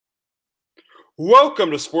Welcome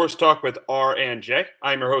to Sports Talk with R and J.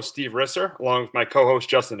 I'm your host, Steve Risser, along with my co-host,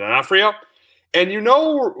 Justin D'Onofrio. And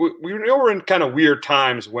we're in kind of weird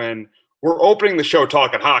times when we're opening the show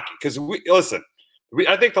talking hockey. Because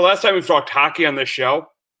I think the last time we've talked hockey on this show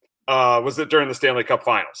was it during the Stanley Cup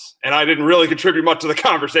Finals, and I didn't really contribute much to the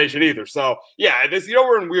conversation either. So yeah,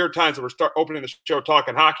 we're in weird times and we're opening the show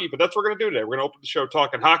talking hockey, but that's what we're going to do today. We're going to open the show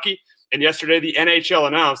talking hockey. And yesterday, the NHL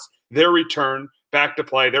announced their return back to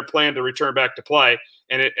play. They're planning to return back to play,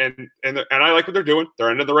 and I like what they're doing. They're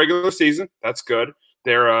ending the regular season. That's good.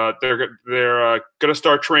 They're going to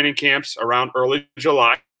start training camps around early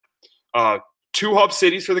July. Two hub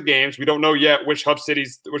cities for the games. We don't know yet which hub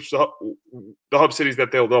cities, the hub cities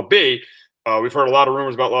that they'll be. We've heard a lot of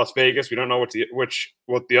rumors about Las Vegas. We don't know what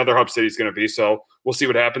the other hub city is going to be, so we'll see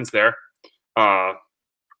what happens there.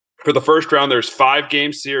 For the first round, there's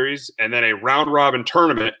 5-game series and then a round robin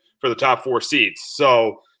tournament for the top 4 seeds.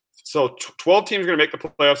 So 12 teams are going to make the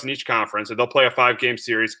playoffs in each conference, and they'll play a 5-game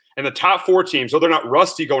series. And the top 4 teams, so they're not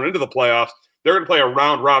rusty going into the playoffs, they're going to play a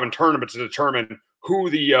round robin tournament to determine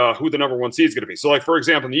who the number 1 seed is going to be. So, like for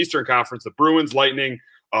example, in the Eastern Conference, the Bruins, Lightning,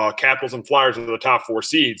 Capitals, and Flyers are the top 4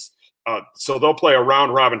 seeds. So they'll play a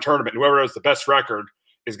round robin tournament. Whoever has the best record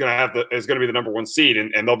is going to be the number 1 seed,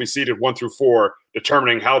 and they'll be seeded 1 through 4,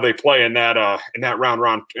 determining how they play in that round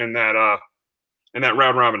robin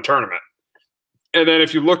tournament. And then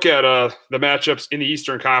if you look at the matchups in the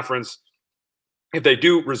Eastern Conference, if they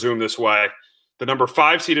do resume this way, the number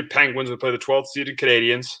 5 seeded Penguins would play the 12th seeded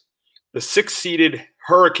Canadiens. The 6th seeded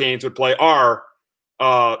Hurricanes would play the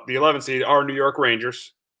 11th seeded New York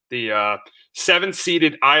Rangers. The 7th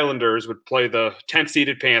seeded Islanders would play the 10th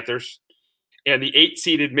seeded Panthers. And the 8th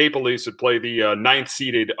seeded Maple Leafs would play the 9th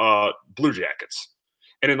seeded Blue Jackets.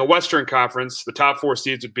 And in the Western Conference, the top 4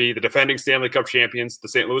 seeds would be the defending Stanley Cup champions, the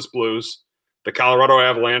St. Louis Blues, the Colorado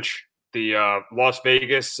Avalanche, the Las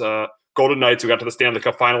Vegas Golden Knights, who got to the Stanley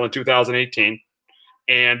Cup final in 2018,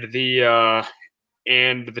 and the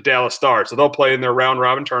Dallas Stars. So they'll play in their round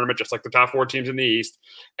robin tournament, just like the top 4 teams in the East.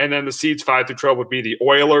 And then the seeds 5 through 12 would be the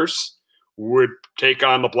Oilers would take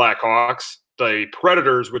on the Blackhawks. The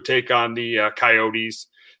Predators would take on the Coyotes.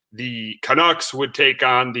 The Canucks would take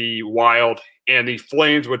on the Wild, and the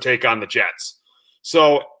Flames would take on the Jets.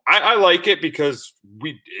 So I like it because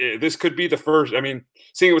this could be the first. I mean,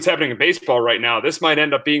 seeing what's happening in baseball right now, this might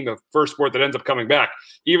end up being the first sport that ends up coming back.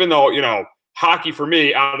 Even though hockey for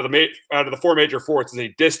me out of the 4 major sports is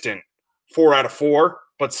a distant 4 out of 4,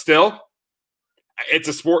 but still, it's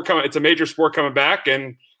a major sport coming back,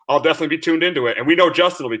 and I'll definitely be tuned into it. And we know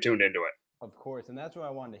Justin will be tuned into it. Of course, and that's what I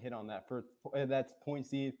wanted to hit on that first. That's point,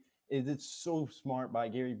 Steve. Is it's so smart by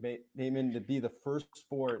Gary Bettman to be the first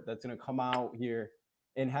sport that's going to come out here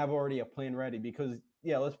and have already a plan ready. Because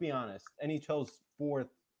let's be honest, NHL's 4th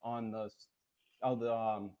on the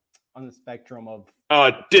spectrum of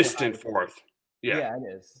distant 4th. Yeah, it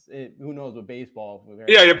is. Who knows with baseball?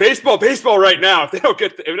 Baseball right now. If they don't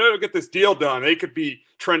get this deal done, they could be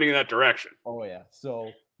trending in that direction. Oh yeah. So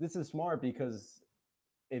this is smart because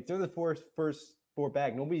if they're the first sport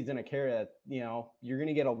back, nobody's going to care that, you're going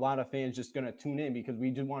to get a lot of fans just going to tune in because we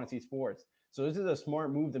just want to see sports. So this is a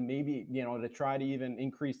smart move to maybe, to try to even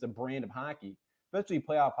increase the brand of hockey, especially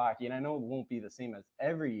playoff hockey. And I know it won't be the same as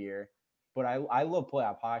every year, but I love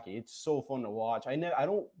playoff hockey. It's so fun to watch. I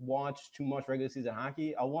don't watch too much regular season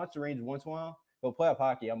hockey. I'll watch the Rangers once in a while, but playoff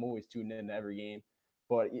hockey, I'm always tuned in to every game.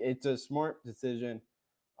 But it's a smart decision.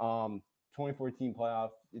 2014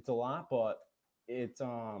 playoff, it's a lot, but it's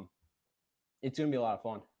going to be a lot of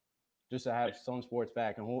fun just to have some sports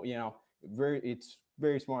back. And, it's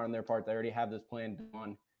very smart on their part. They already have this plan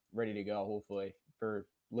done, ready to go, hopefully, for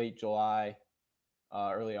late July,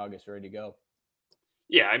 early August, ready to go.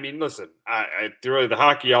 Yeah, I mean, listen, the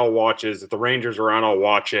hockey I'll watch is if the Rangers are on, I'll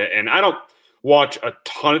watch it. And I don't watch a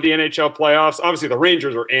ton of the NHL playoffs. Obviously, the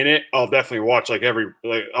Rangers are in it. I'll definitely watch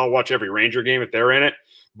I'll watch every Ranger game if they're in it.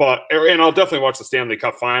 And I'll definitely watch the Stanley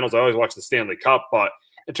Cup Finals. I always watch the Stanley Cup, but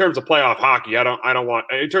in terms of playoff hockey, I don't want.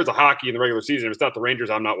 In terms of hockey in the regular season, if it's not the Rangers,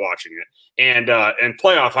 I'm not watching it. And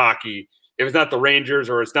playoff hockey, if it's not the Rangers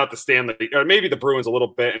or it's not the Stanley, or maybe the Bruins a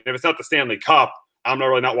little bit, and if it's not the Stanley Cup, I'm not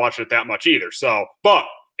really not watching it that much either. So, but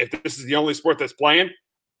if this is the only sport that's playing,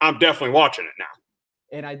 I'm definitely watching it now.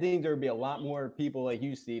 And I think there'll be a lot more people like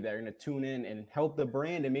you, Steve, that are going to tune in and help the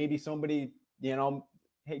brand, and maybe somebody,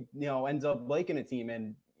 ends up liking a team,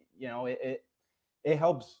 and it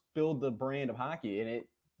helps build the brand of hockey, and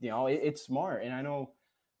it's smart. And I know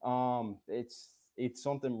it's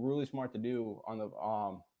something really smart to do on the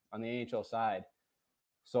NHL side.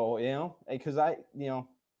 So because I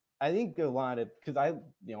think a lot of playoff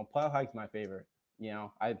hockey is my favorite.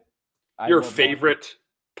 Your favorite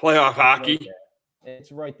playoff hockey?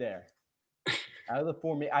 It's right there. Out of the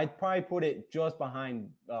four, I'd probably put it just behind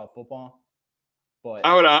football. But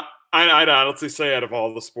I'd honestly say out of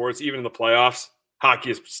all the sports, even in the playoffs,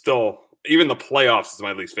 hockey is still, even the playoffs is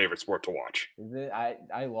my least favorite sport to watch.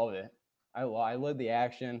 I love it. I love the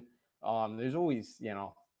action. There's always,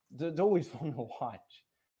 it's always fun to watch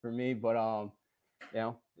for me. But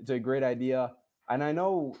it's a great idea. And I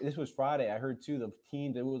know this was Friday. I heard too the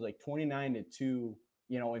teams, it was like 29-2,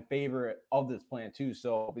 in favor of this plan too.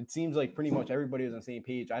 So it seems like pretty much everybody was on the same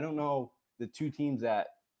page. I don't know the two teams that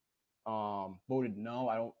voted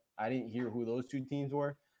no. I didn't hear who those two teams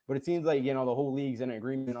were, but it seems like the whole league's in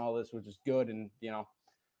agreement and all this, which is good. And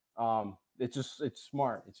it's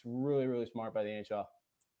smart. It's really, really smart by the NHL.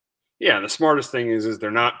 Yeah, the smartest thing is they're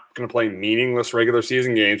not going to play meaningless regular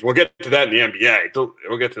season games. We'll get to that in the NBA.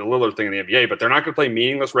 We'll get to the Lillard thing in the NBA, but they're not going to play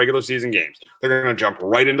meaningless regular season games. They're going to jump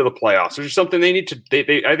right into the playoffs, which is something they need to.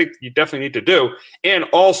 I think you definitely need to do. And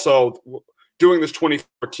also, doing this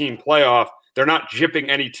 2014 playoff, they're not gypping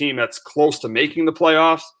any team that's close to making the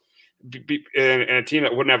playoffs, and a team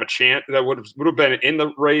that wouldn't have a chance, that would have been in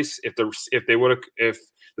the race if the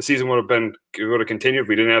season would have continued if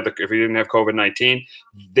we didn't have COVID-19.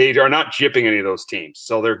 They are not gypping any of those teams,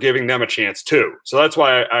 so they're giving them a chance too. So that's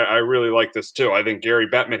why I really like this too. I think Gary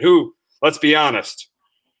Bettman, who, let's be honest,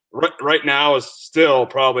 right now is still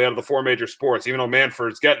probably out of the four major sports, even though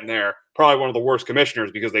Manfred's getting there, probably one of the worst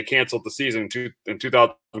commissioners because they canceled the season in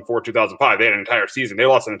 2004, 2005. They had an entire season. They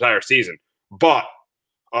lost an entire season, but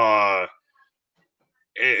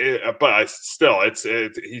he's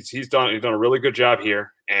done a really good job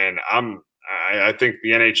here, and I think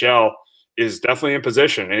the NHL is definitely in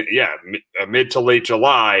position. Mid to late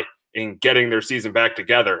July in getting their season back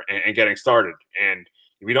together and getting started. And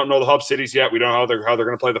we don't know the hub cities yet. We don't know how they're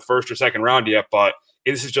going to play the first or second round yet, but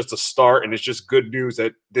this is just a start, and it's just good news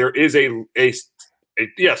that there is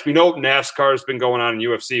yes, we know NASCAR has been going on in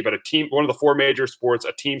UFC, but one of the four major sports,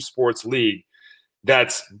 a team sports league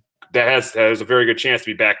that has a very good chance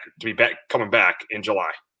to be back coming back in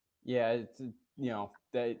July. Yeah, it's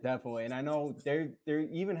definitely, and I know they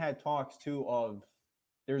even had talks too of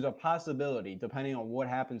there's a possibility, depending on what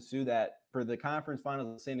happens to that, for the conference finals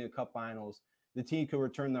and Stanley Cup finals, the team could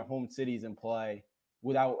return their home cities and play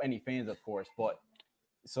without any fans, of course. But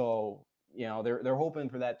so they're hoping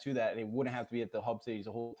for that too, that they wouldn't have to be at the hub cities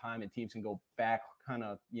the whole time, and teams can go back kind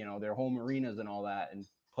of their home arenas and all that and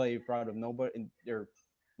play in front of nobody or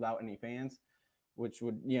without any fans, which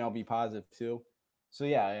would be positive too. So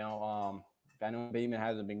yeah, I know Bateman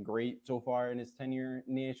hasn't been great so far in his tenure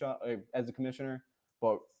in the NHL as a commissioner,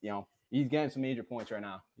 but he's getting some major points right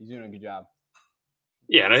now. He's doing a good job.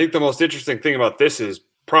 Yeah, and I think the most interesting thing about this is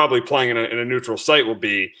probably playing in a neutral site will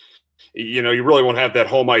be, you really won't have that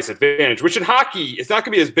home ice advantage, which in hockey, it's not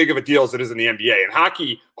going to be as big of a deal as it is in the NBA. In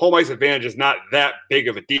hockey, home ice advantage is not that big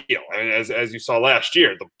of a deal. And as you saw last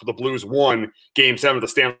year, the Blues won Game 7 of the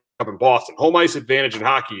Stanley Cup in Boston. Home ice advantage in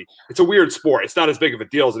hockey, it's a weird sport. It's not as big of a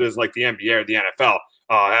deal as it is like the NBA or the NFL,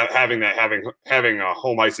 having a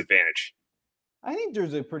home ice advantage. I think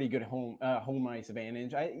there's a pretty good home ice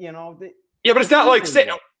advantage. Yeah, but it's not like, say,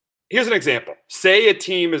 here's an example. Say a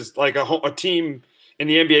team is like a team in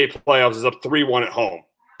the NBA playoffs is up 3-1 at home.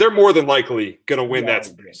 They're more than likely going to win that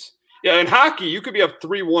series. Yeah, in hockey, you could be up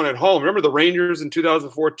 3-1 at home. Remember the Rangers in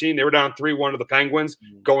 2014? They were down 3-1 to the Penguins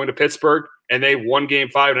going to Pittsburgh, and they won Game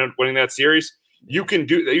 5 and ended up winning that series.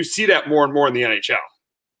 You see that more and more in the NHL.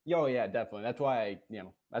 Oh yeah, definitely. That's why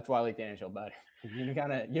I like the NHL better. You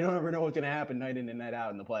don't ever know what's going to happen night in and night out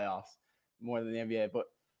in the playoffs more than the NBA. But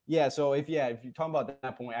yeah, so if you're talking about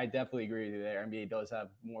that point, I definitely agree with you there. NBA does have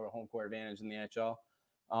more of a home court advantage than the NHL.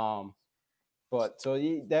 But so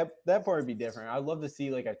that part would be different. I'd love to see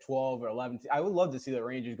like a 12 or 11. I would love to see the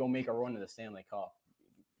Rangers go make a run to the Stanley Cup.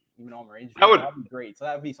 Even though I'm a Rangers fan, that would be great. So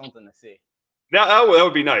that would be something to see. That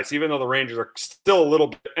would be nice, even though the Rangers are still a little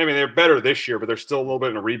bit – I mean, they're better this year, but they're still a little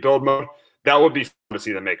bit in a rebuild mode. That would be fun to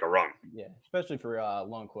see them make a run. Yeah, especially for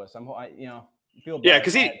Lundqvist. Feel bad. Yeah,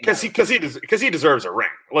 because he deserves a ring.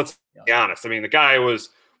 Let's be honest. I mean, the guy was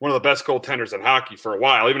one of the best goaltenders in hockey for a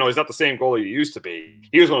while, even though he's not the same goalie he used to be.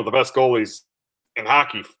 He was one of the best goalies in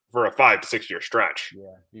hockey for a 5 to 6 year stretch.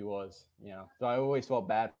 Yeah, he was. So I always felt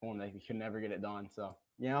bad for him that he could never get it done. So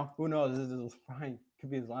who knows? This probably could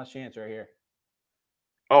be his last chance right here.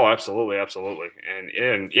 Oh, absolutely, absolutely,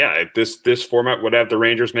 and yeah, this format would have the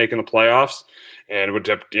Rangers making the playoffs, and it would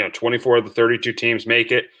have 24 of the 32 teams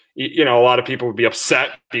make it. A lot of people would be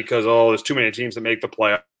upset because there's too many teams that make the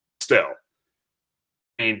playoffs. Still,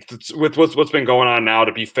 I mean, with what's been going on now,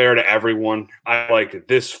 to be fair to everyone, I like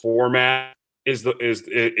this format is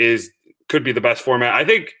could be the best format. I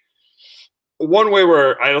think one way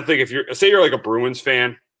where I don't think if you're like a Bruins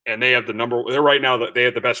fan and they have they're right now that they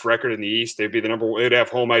have the best record in the East, they'd be they'd have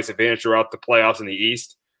home ice advantage throughout the playoffs in the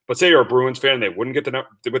East. But say you're a Bruins fan, they wouldn't get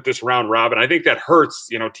with this round robin. I think that hurts,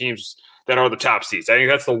 teams that are the top seeds. I think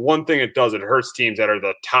that's the one thing it does. It hurts teams that are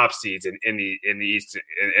the top seeds in the East, in the East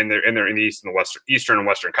and the Eastern and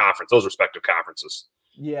Western Conference, those respective conferences.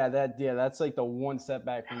 Yeah, that's like the one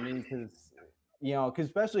setback for me because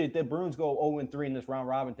especially if the Bruins go 0-3 in this round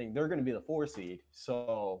robin thing, they're going to be the 4 seed.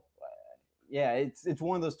 So yeah, it's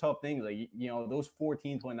one of those tough things. Like those 4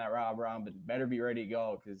 teams playing that round robin better be ready to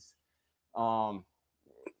go because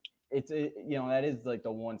that is like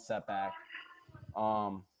the one setback.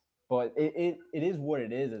 But it is what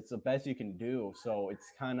it is. It's the best you can do. So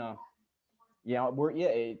it's kind of,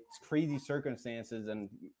 it's crazy circumstances and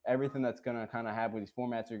everything that's going to kind of happen with these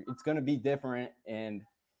formats. It's going to be different and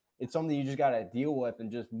it's something you just got to deal with and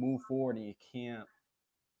just move forward. And you can't,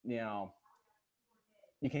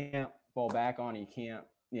 you can't fall back on it. You can't,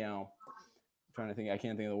 I'm trying to think, I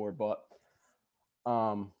can't think of the word, but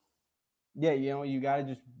you got to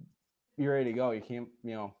just be ready to go. You can't,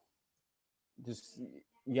 you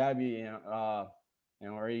gotta be,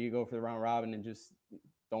 ready to go for the round robin and just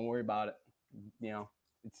don't worry about it.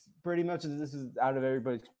 It's pretty much this is out of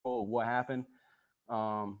everybody's control. What happened?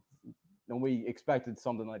 Nobody expected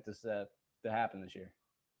something like this to happen this year.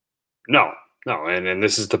 No, and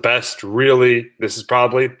this is the best. Really, this is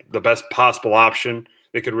probably the best possible option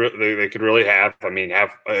they could really have. I mean,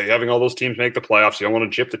 having all those teams make the playoffs. You don't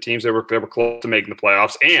want to chip the teams that were close to making the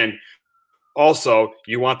playoffs, and also,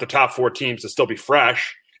 you want the top 4 teams to still be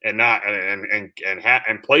fresh and not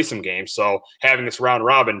and play some games. So having this round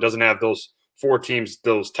robin doesn't have those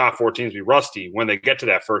top 4 teams be rusty when they get to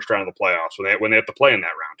that first round of the playoffs when they have to play in that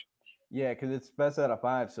round. Yeah, because it's best out of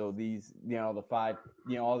 5. So these, the 5,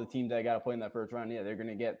 all the teams that got to play in that first round, they're going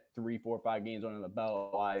to get 3, 4, 5 games under the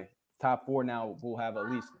belt. Top 4 now will have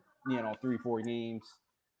at least 3, 4 games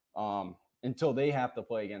until they have to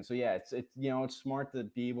play again. So yeah, it's smart to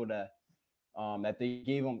be able to. That they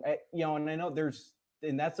gave them, and I know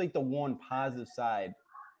and that's like the one positive side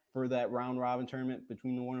for that round robin tournament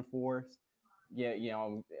between the 1 and 4. Yeah,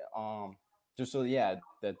 just so that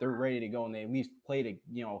they're ready to go and they at least played a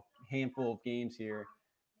handful of games here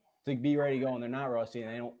to be ready to go and they're not rusty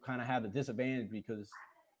and they don't kind of have the disadvantage because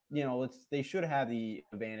they should have the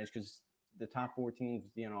advantage because the top 4 teams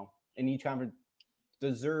in each conference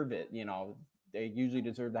deserve it. They usually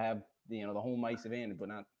deserve to have the home ice advantage, but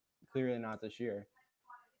clearly not this year.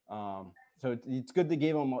 So it's good to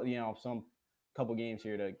give them, some couple games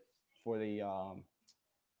here for the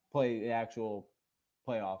play the actual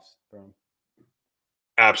playoffs for them.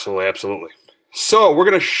 Absolutely. So we're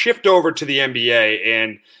going to shift over to the NBA,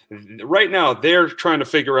 and right now they're trying to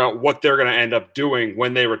figure out what they're going to end up doing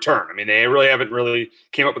when they return. I mean, they haven't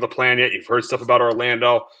came up with a plan yet. You've heard stuff about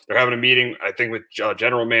Orlando. They're having a meeting, I think, with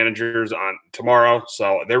general managers on tomorrow.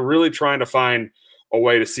 So they're really trying to find a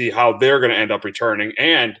way to see how they're going to end up returning.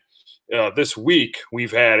 And this week we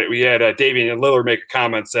had Damian Lillard make a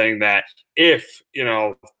comment saying that if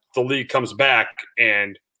the league comes back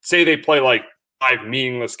and say they play like 5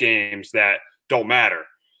 meaningless games that don't matter,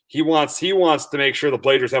 he wants to make sure the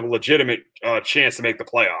Blazers have a legitimate chance to make the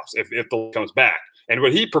playoffs if the league comes back. And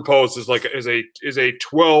what he proposed is a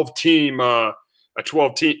 12 team like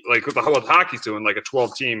what hockey's doing, like a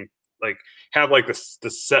 12 team, like have like the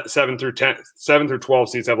 7 through 12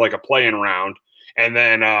 seeds have like a play-in round, and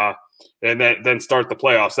then start the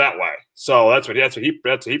playoffs that way. So that's what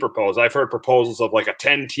he proposed. I've heard proposals of like a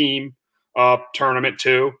 10-team tournament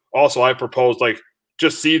too. Also, I proposed like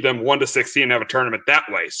just seed them 1 to 16 and have a tournament that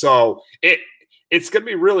way. So it's going to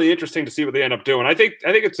be really interesting to see what they end up doing. I think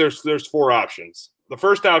there's 4 options. The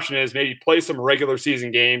first option is maybe play some regular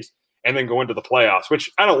season games and then go into the playoffs, which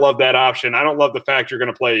I don't love that option. I don't love the fact you're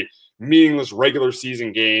going to play meaningless regular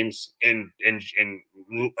season games in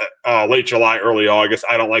late July, early August.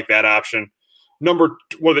 I don't like that option. Number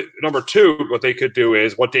 2, what they could do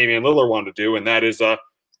is what Damian Lillard wanted to do, and that is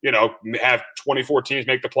have 24 teams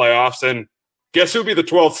make the playoffs, and guess who'd be the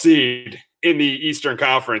 12th seed in the Eastern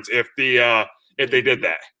Conference if they did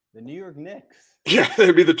that? The New York Knicks. Yeah,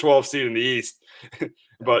 they'd be the 12th seed in the East.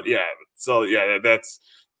 But yeah, so yeah, that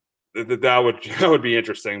would be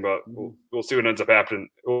interesting, but we'll see what ends up happening.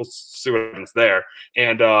 We'll see what happens there.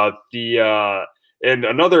 And and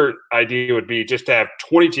another idea would be just to have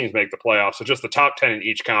 20 teams make the playoffs, so just the top 10 in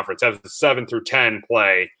each conference, have the 7 through 10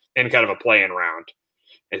 play in kind of a play-in round.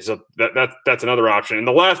 And so that's another option. And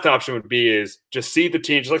the last option would be is just seed the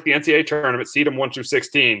team, just like the NCAA tournament, seed them 1 through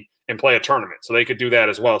 16, and play a tournament. So they could do that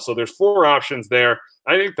as well. So there's 4 options there.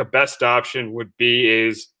 I think the best option would be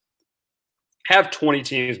is have 20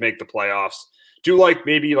 teams make the playoffs. Do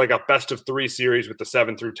maybe a best of 3 series with the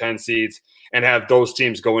 7 through 10 seeds and have those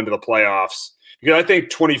teams go into the playoffs. Because I think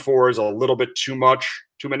 24 is a little bit too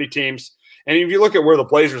many teams. And if you look at where the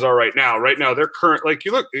Blazers are right now they're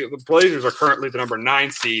the Blazers are currently the number 9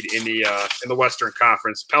 seed in the Western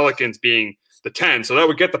Conference. Pelicans being the 10, so that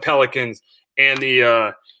would get the Pelicans and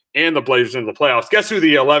the Blazers into the playoffs. Guess who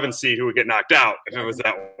the 11 seed who would get knocked out if it was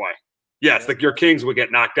that way? Yes, your Kings would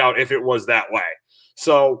get knocked out if it was that way.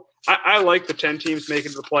 So I like the 10 teams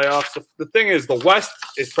making the playoffs. The thing is, the West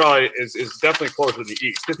is definitely closer to the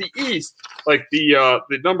East. Because the East,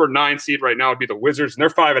 the number 9 seed right now would be the Wizards, and they're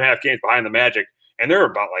 5.5 games behind the Magic, and they're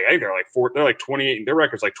about I think they're 28. Their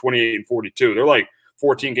record's 28 and 42. They're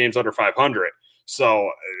 14 games under 500.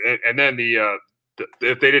 So, and then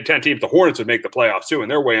if they did 10 teams, the Hornets would make the playoffs too,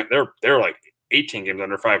 and they're 18 games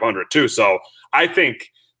under 500 too. So I think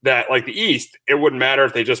that the East, it wouldn't matter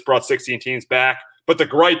if they just brought 16 teams back. But the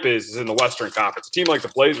gripe is in the Western Conference. A team like the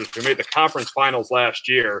Blazers, who made the conference finals last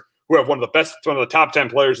year, who have one of the top 10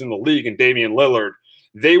 players in the league in Damian Lillard,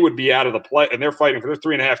 they would be out of the play, and they're fighting for their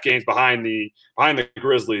 3.5 games behind the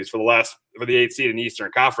Grizzlies for the 8th seed in the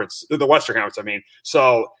Eastern Conference, the Western Conference. I mean,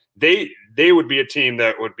 so they would be a team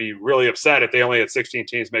that would be really upset if they only had 16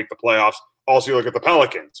 teams make the playoffs. Also, you look at the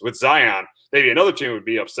Pelicans with Zion, maybe another team would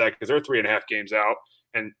be upset because they're 3.5 games out,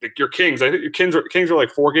 and your Kings, I think your Kings are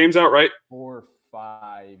 4 games out, right? 4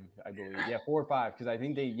 5, I believe. Yeah, 4 or 5. Because I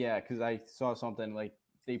think because I saw something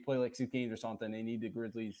they play 6 games or something. They need the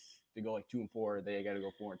Grizzlies to go 2 and 4. They got to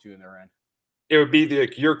go 4 and 2 in their end. It would be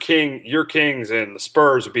your Kings and the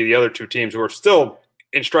Spurs would be the other 2 teams who are still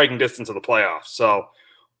in striking distance of the playoffs. So,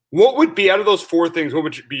 what would be out of those 4 things? What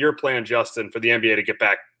would be your plan, Justin, for the NBA to get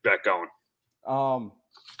back going?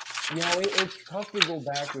 It's tough to go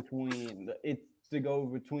back between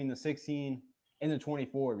the 16 and the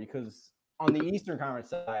 24 because on the Eastern Conference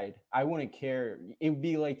side, I wouldn't care. It would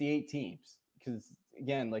be the 8 teams because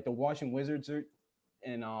again, the Washington Wizards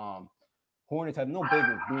and Hornets have no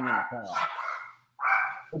business being in the playoffs.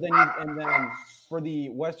 But then for the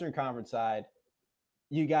Western Conference side,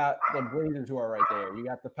 you got the Blazers who are right there. You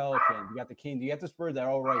got the Pelicans. You got the Kings. You got the Spurs that are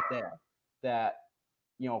all right there. That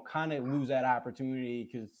kind of lose that opportunity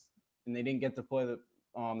and they didn't get to play the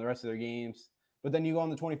rest of their games. But then you go on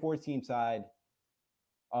the 24 team side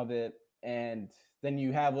of it. And then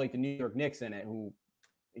you have the New York Knicks in it, who,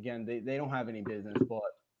 again, they don't have any business, but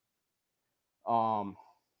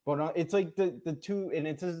it's the 2, and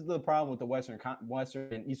this is the problem with the Western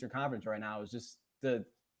and Eastern Conference right now is just the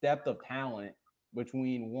depth of talent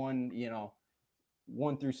between 1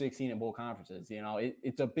 through 16 in both conferences.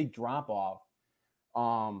 It's a big drop off.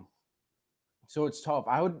 So it's tough.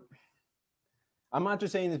 I'm not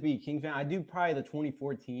just saying this to be a Kings fan. I do probably the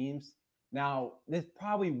 24 teams. Now, this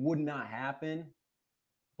probably would not happen,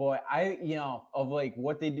 but of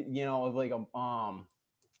what they do,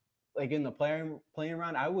 in the playing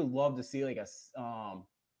round, I would love to see a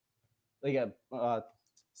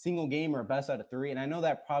single game or a best out of 3. And I know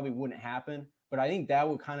that probably wouldn't happen, but I think that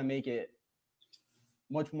would kind of make it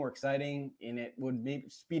much more exciting, and it would maybe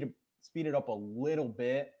speed it up a little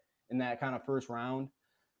bit in that kind of first round.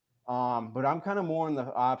 But I'm kind of more on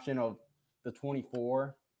the option of the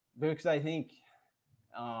 24. Because I think,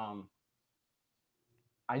 I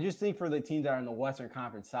just think for the teams that are in the Western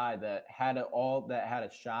Conference side that had a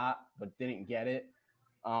shot but didn't get it,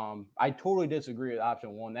 I totally disagree with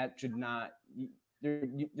option 1. That should not.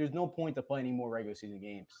 There's no point to play any more regular season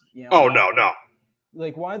games. Oh no.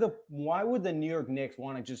 Why would the New York Knicks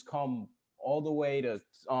want to just come all the way to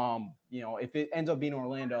if it ends up being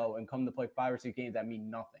Orlando and come to play 5 or 6 games that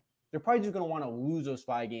mean nothing? They're probably just going to want to lose those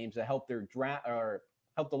 5 games to help their draft or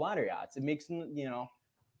help the lottery odds. It makes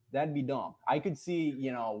that'd be dumb. I could see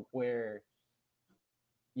where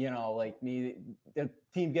the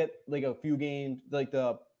team get a few games,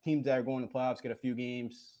 the teams that are going to playoffs get a few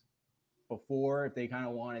games before if they kind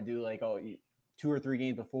of want to do 2 or 3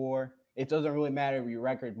 games before. It doesn't really matter if your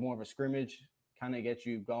record, more of a scrimmage, kind of gets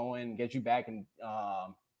you going, get you back in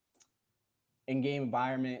game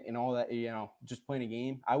environment and all that, just playing a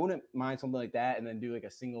game. I wouldn't mind something like that and then do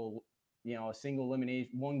a single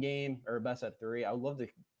elimination, 1 game or a best out of 3. I would love to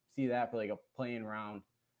see that for a playing round.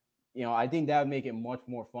 I think that would make it much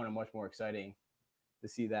more fun and much more exciting to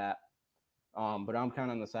see that. But I'm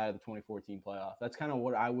kind of on the side of the 2014 playoff. That's kind of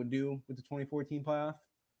what I would do with the 2014 playoff.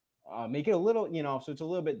 Make it a little, so it's a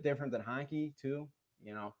little bit different than hockey too.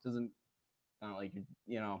 Doesn't not like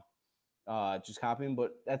just copying,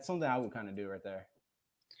 but that's something I would kind of do right there.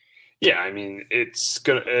 Yeah, I mean, we're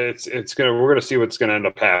gonna see what's gonna end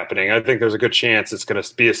up happening. I think there's a good chance it's gonna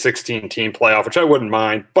be a 16-team playoff, which I wouldn't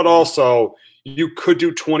mind. But also, you could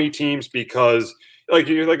do 20 teams because, like,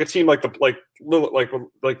 you're like a team like Damian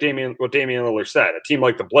Lillard said, a team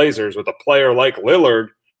like the Blazers with a player like Lillard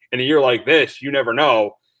in a year like this, you never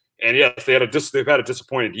know. And yes, they've had a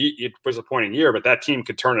disappointing year, but that team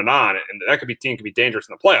could turn it on, and team could be dangerous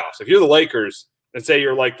in the playoffs. If you're the Lakers and say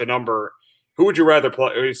you're like the number. Who would you rather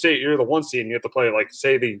play? Or say you're the 1 seed and you have to play like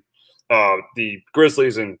say the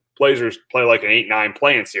Grizzlies and Blazers play like an 8-9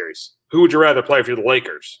 playing series. Who would you rather play if you're the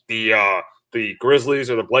Lakers? The Grizzlies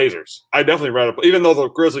or the Blazers? I'd definitely rather play, even though the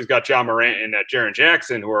Grizzlies got John Morant and Jaren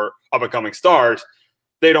Jackson, who are up and coming stars,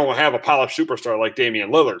 they don't have a polished superstar like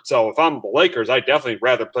Damian Lillard. So if I'm the Lakers, I'd definitely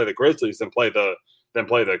rather play the Grizzlies than play the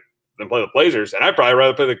Blazers, and I'd probably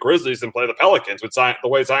rather play the Grizzlies than play the Pelicans with the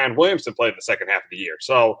way Zion Williamson played in the second half of the year.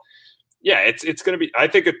 So yeah, it's going to be. I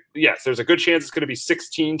think yes, there's a good chance it's going to be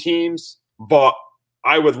 16 teams, but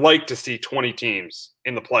I would like to see 20 teams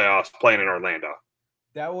in the playoffs playing in Orlando.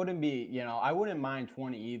 That wouldn't be, I wouldn't mind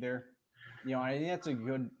 20 either. I think that's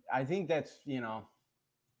I think that's,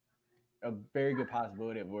 a very good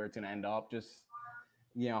possibility of where it's going to end up. Just,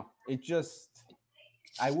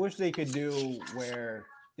 I wish they could do where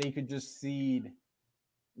they could just seed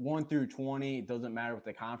 1 through 20. It doesn't matter what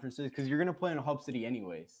the conference is because you're going to play in a hub city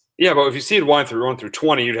anyways. Yeah, but if you seed 1 through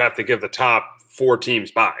 20, you'd have to give the top 4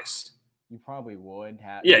 teams buys. You probably would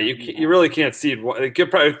have. Yeah, you really can't seed one. If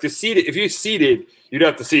you seeded, you'd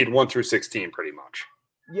have to seed 1 through 16 pretty much.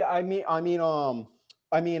 Yeah, I mean,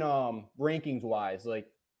 rankings wise, like,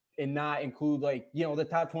 and not include the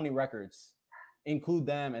top 20 records, include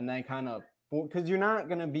them, and then kind of because you're not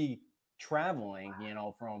going to be traveling,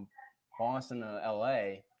 from Boston to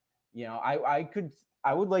LA.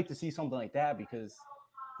 I would like to see something like that because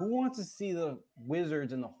who wants to see the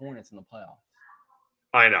Wizards and the Hornets in the playoffs?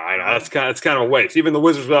 I know. That's kind of a waste. Even the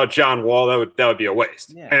Wizards without John Wall, that would be a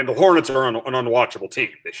waste. Yeah. And the Hornets are an unwatchable team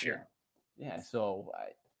this year. Yeah. So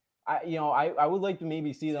I would like to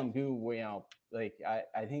maybe see them do.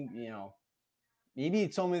 I think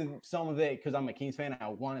maybe some of it because I'm a Kings fan. I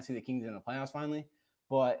want to see the Kings in the playoffs finally,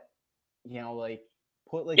 but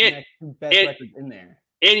put the next 2 best records in there.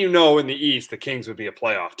 And in the East, the Kings would be a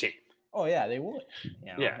playoff team. Oh yeah, they would.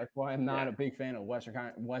 Yeah, that's why I'm not a big fan of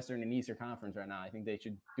Western and Eastern Conference right now. I think they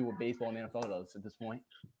should do what baseball and NFL does at this point.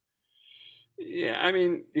 Yeah, I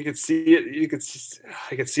mean, you could see it.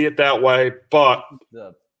 I could see it that way, but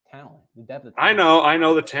the talent, the depth of talent. I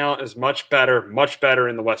know the talent is much better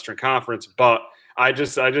in the Western Conference, but I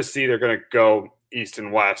just see they're going to go East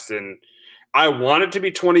and West, and I want it to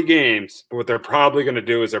be 20 games. But what they're probably going to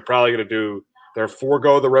do is they're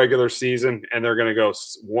forego the regular season, and they're going to go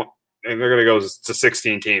to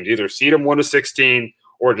 16 teams. Either seed them 1 to 16,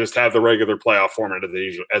 or just have the regular playoff format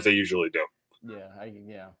as they usually do. Yeah,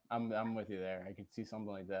 I'm with you there. I could see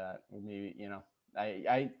something like that. Maybe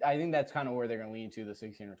I think that's kind of where they're going to lean to, the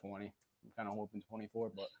 16 or 20. I'm kind of hoping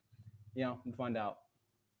 24, but we'll find out.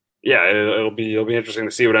 Yeah, it'll be interesting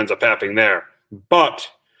to see what ends up happening there. But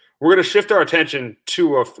we're going to shift our attention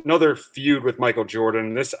to another feud with Michael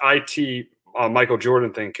Jordan. This IT Michael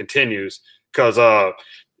Jordan thing continues because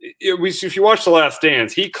if you watch The Last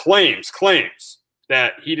Dance, he claims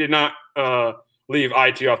that he did not leave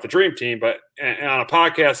IT off the Dream Team, but on a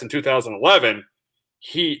podcast in 2011,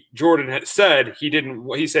 Jordan had said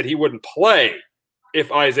he said he wouldn't play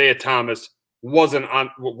if Isaiah Thomas was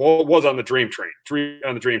on the Dream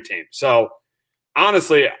Team. So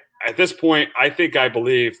honestly, at this point, I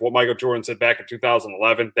believe what Michael Jordan said back in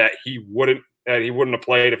 2011 that he wouldn't have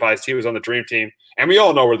played if he was on the Dream Team. And we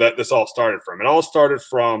all know where this all started from. It all started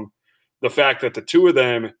from the fact that the two of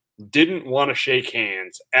them didn't want to shake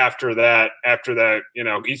hands after that,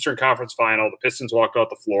 Eastern Conference final. The Pistons walked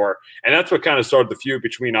off the floor, and that's what kind of started the feud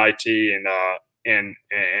between IT and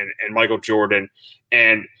Michael Jordan.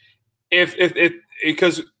 And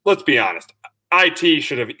because let's be honest, IT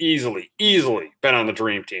should have easily been on the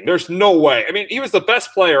Dream Team. There's no way. I mean, he was the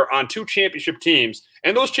best player on 2 championship teams,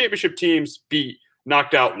 and those championship teams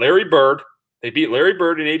knocked out Larry Bird. They beat Larry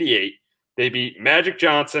Bird in '88. They beat Magic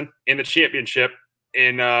Johnson in the championship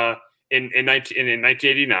in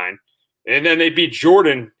 1989, and then they beat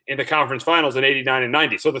Jordan in the conference finals in '89 and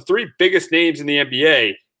 '90. So the 3 biggest names in the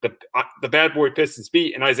NBA, the Bad Boy Pistons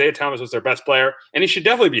beat, and Isaiah Thomas was their best player, and he should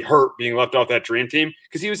definitely be hurt being left off that Dream Team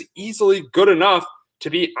because he was easily good enough to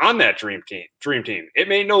be on that Dream Team. It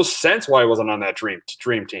made no sense why he wasn't on that Dream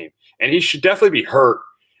Team, and he should definitely be hurt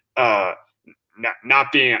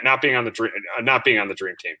not being on the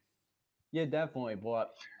Dream Team. Yeah, definitely. But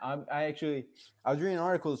I was reading an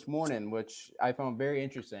article this morning, which I found very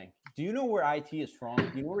interesting. Do you know where IT is from?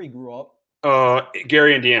 Do you know where he grew up?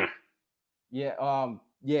 Gary, Indiana. Yeah,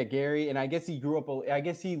 yeah, Gary, and I guess he grew up. I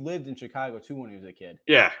guess he lived in Chicago too when he was a kid.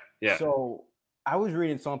 Yeah. So I was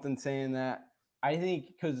reading something saying that I think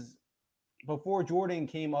because before Jordan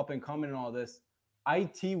came up and coming and all this,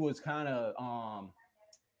 IT was kind of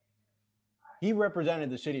he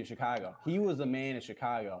represented the city of Chicago. He was the man in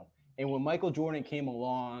Chicago. And when Michael Jordan came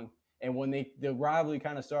along, and when the rivalry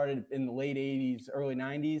kind of started in the late '80s, early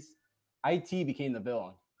 '90s, IT became the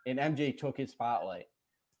villain, and MJ took his spotlight.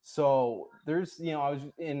 So there's, I was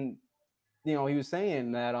in, he was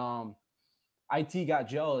saying that IT got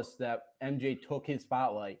jealous that MJ took his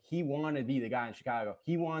spotlight. He wanted to be the guy in Chicago.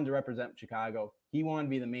 He wanted to represent Chicago. He wanted to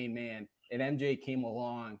be the main man, and MJ came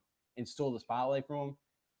along and stole the spotlight from him.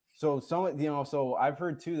 So so I've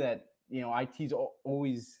heard too that IT's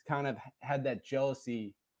always kind of had that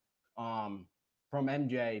jealousy from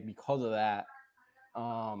MJ because of that.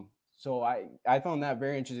 So I found that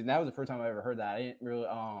very interesting. That was the first time I ever heard that. I didn't really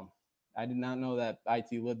I did not know that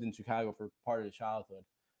IT lived in Chicago for part of his childhood.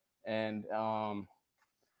 And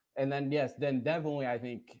then yes, then definitely I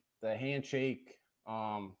think the handshake,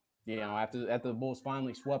 after the Bulls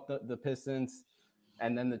finally swept the Pistons,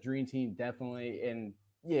 and then the Dream Team definitely, and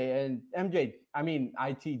MJ, I mean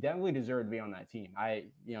IT definitely deserved to be on that team.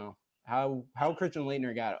 How Christian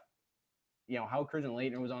Laettner how Christian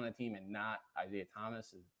Laettner was on that team and not Isaiah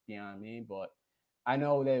Thomas is beyond me, but I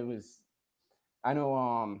know that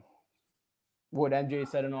what MJ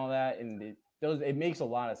said and all that, and it makes a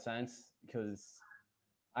lot of sense because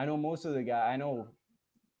I know most of the guys. I know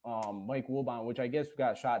Mike Wilbon, which I guess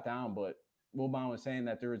got shot down, but Wilbon was saying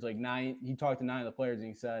that there was like 9. He talked to 9 of the players and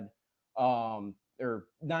he said, or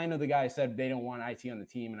 9 of the guys said they don't want IT on the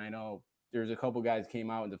team. And I know there's a couple guys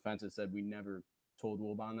came out in defense and said we never told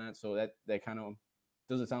Wilbon that. So that kind of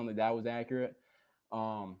doesn't sound like that was accurate.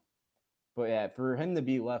 But yeah, for him to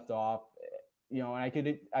be left off,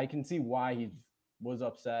 and I can see why he was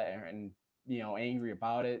upset and angry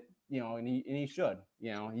about it, and he should,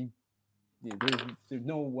 there's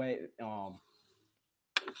no way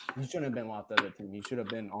he shouldn't have been left out of the team. He should have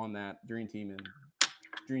been on that Dream Team, and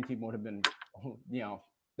Dream Team would have been,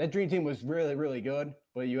 that Dream Team was really, really good,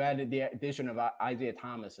 but you added the addition of Isaiah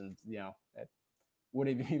Thomas, and that would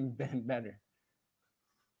have even been better.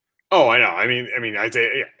 Oh, I know. I mean,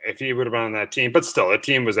 Isaiah, if he would have been on that team, but still, that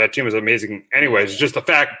team was amazing. Anyways, it's just the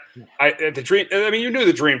fact. You knew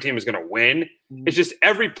the Dream Team was going to win. Mm-hmm. It's just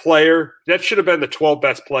every player that should have been the 12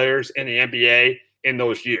 best players in the NBA in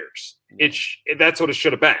those years. That's what it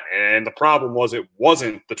should have been. And the problem was it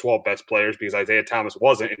wasn't the 12 best players because Isaiah Thomas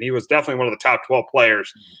wasn't, and he was definitely one of the top 12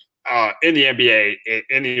 players in the NBA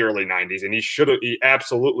in the early 90s, and he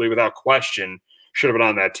absolutely, without question, should have been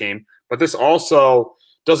on that team. But this also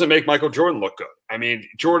doesn't make Michael Jordan look good. I mean,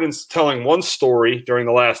 Jordan's telling one story during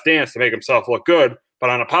The Last Dance to make himself look good,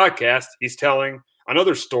 but on a podcast, he's telling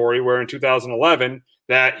another story where in 2011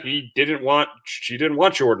 that he didn't want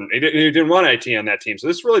Jordan. He didn't want IT on that team. So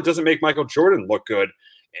this really doesn't make Michael Jordan look good.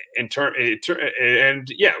 And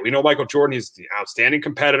yeah, we know Michael Jordan. He's the outstanding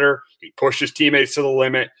competitor. He pushed his teammates to the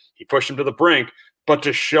limit. He pushed them to the brink. But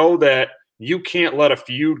to show that you can't let a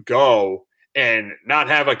feud go and not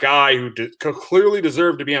have a guy who clearly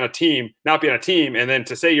deserved to be on a team, not be on a team, and then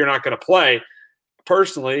to say you're not going to play,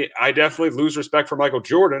 personally, I definitely lose respect for Michael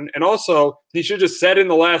Jordan. And also, he should have just said in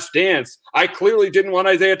The Last Dance, I clearly didn't want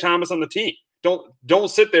Isaiah Thomas on the team.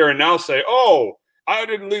 Don't sit there and now say, oh, I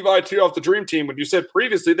didn't leave IT off the Dream Team when you said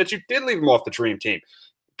previously that you did leave him off the Dream Team.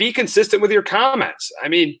 Be consistent with your comments. I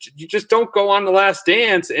mean, you just don't go on The Last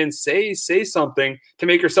Dance and say something to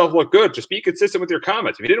make yourself look good. Just be consistent with your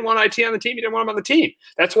comments. If you didn't want IT on the team, you didn't want him on the team.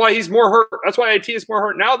 That's why he's more hurt. That's why IT is more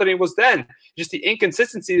hurt now than he was then. Just the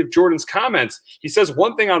inconsistency of Jordan's comments. He says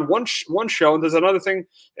one thing on one show and does another thing,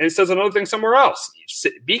 and he says another thing somewhere else.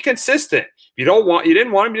 Be consistent. If you didn't want him,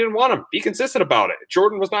 you didn't want him. Be consistent about it.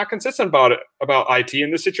 Jordan was not consistent about IT in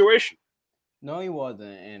this situation. No, he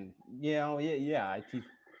wasn't. And IT.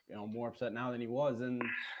 More upset now than he was, and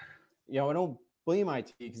I don't blame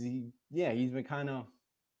IT because he's been kind of,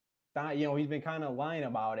 he's been kind of lying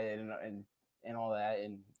about it and all that,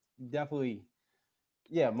 and definitely,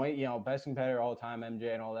 best competitor all the time,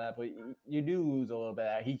 MJ and all that, but you do lose a little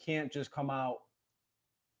bit. He can't just come out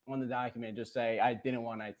on the document and just say I didn't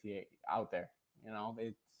want IT out there.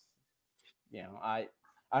 It's I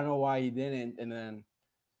don't know why he didn't, and then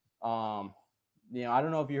I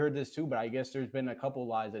don't know if you heard this too, but I guess there's been a couple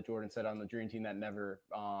lies that Jordan said on the Dream Team that never,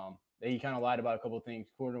 that he kind of lied about a couple of things.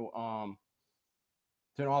 To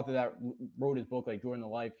an author that wrote his book, like Jordan the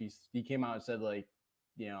Life, he came out and said, like,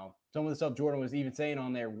 some of the stuff Jordan was even saying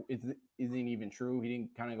on there isn't even true. He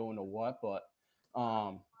didn't kind of go into what, but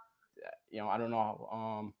I don't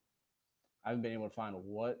know. I haven't been able to find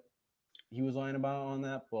what he was lying about on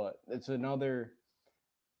that, but it's another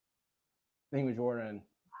thing with Jordan.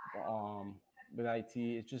 With IT,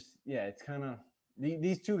 it's just it's kind of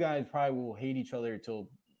these two guys probably will hate each other till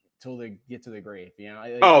they get to the grave.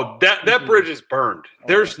 That bridge is burned.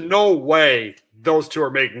 There's no way those two are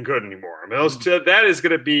making good anymore. I mean, those two, that is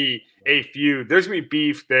going to be a feud. There's going to be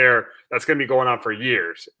beef there that's going to be going on for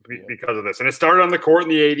years because of this. And it started on the court in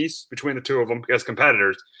the 80s between the two of them as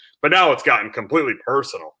competitors, but now it's gotten completely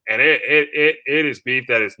personal. And it is beef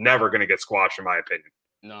that is never going to get squashed, in my opinion.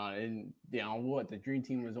 No, and the Dream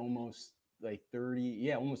Team was almost like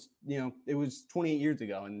 30, almost, it was 28 years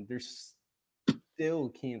ago, and they're still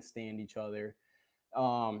can't stand each other.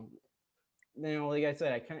 Like I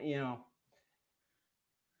said, I kind of,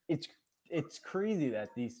 it's crazy that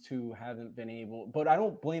these two haven't been able, but I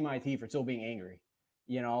don't blame IT for still being angry.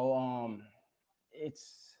 He was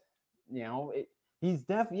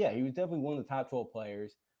definitely one of the top 12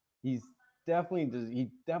 players. He's definitely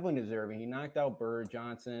deserving. He knocked out Bird,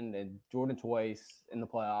 Johnson, and Jordan twice in the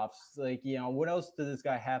playoffs. What else does this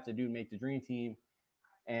guy have to do to make the Dream Team?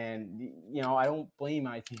 And I don't blame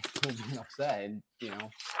IT for being upset. And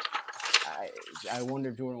I wonder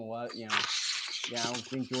if Jordan will. I don't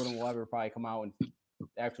think Jordan will ever probably come out and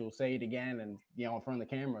actually say it again and in front of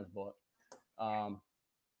the cameras. But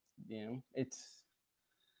it's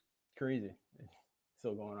crazy. It's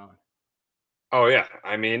still going on. Oh yeah,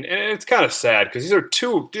 I mean, and it's kind of sad because these are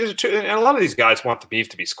two, and a lot of these guys want the beef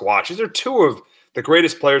to be squashed. These are two of the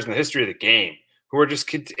greatest players in the history of the game who are just,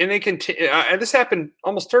 and they continue. And this happened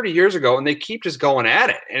almost 30 years ago, and they keep just going at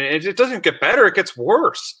it, and it doesn't get better; it gets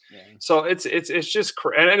worse. Yeah. So it's just.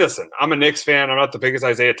 And listen, I'm a Knicks fan. I'm not the biggest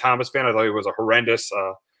Isaiah Thomas fan. I thought he was a horrendous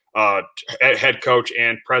head coach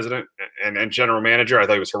and president and general manager. I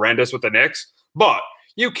thought he was horrendous with the Knicks, but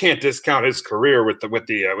you can't discount his career with the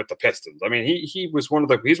Pistons. I mean, he's one of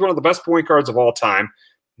the best point guards of all time,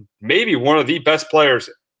 maybe one of the best players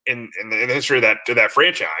in the history of that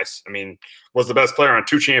franchise. I mean, was the best player on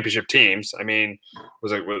 2 championship teams. I mean,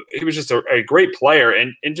 he was just a great player,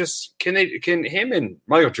 and just can him and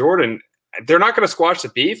Michael Jordan, they're not going to squash the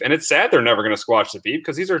beef, and it's sad they're never going to squash the beef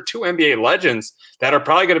because these are 2 NBA legends that are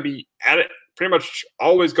probably going to be at it pretty much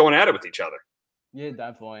always going at it with each other. Yeah,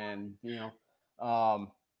 definitely, and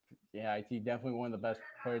IT definitely one of the best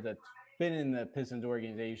players that's been in the Pistons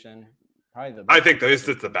organization. Probably the best. I think this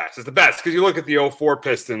is the best. It's the best because you look at the 04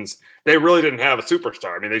 Pistons, they really didn't have a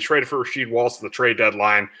superstar. I mean, they traded for Rasheed Wallace at the trade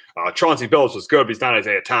deadline. Chauncey Billups was good, but he's not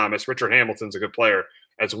Isaiah Thomas. Richard Hamilton's a good player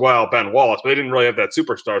as well, Ben Wallace, but they didn't really have that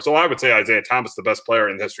superstar. So I would say Isaiah Thomas is the best player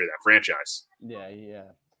in the history of that franchise. Yeah,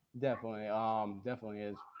 definitely. Definitely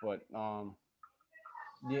is. But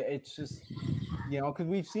it's just, because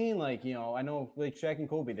we've seen I know like Shaq and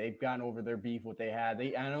Kobe, they've gotten over their beef, what they had.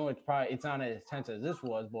 I know it's not as tense as this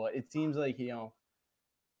was, but it seems like,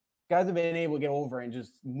 guys have been able to get over it and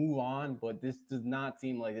just move on. But this does not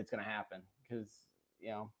seem like it's going to happen because,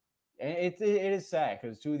 it is sad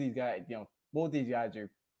because 2 of these guys, both these guys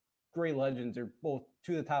are great legends. They're both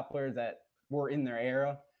 2 of the top players that were in their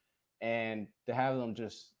era, and to have them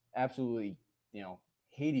just absolutely,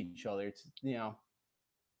 hate each other,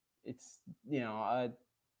 it's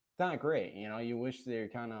not great. You wish they're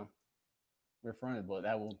kind of refronted, but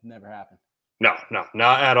that will never happen. No,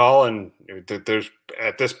 not at all. And there's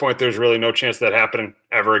at this point, there's really no chance of that happening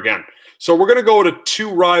ever again. So we're going to go to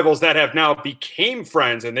 2 rivals that have now became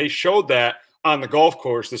friends, and they showed that on the golf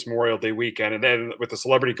course this Memorial Day weekend. And then with the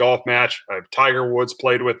celebrity golf match, Tiger Woods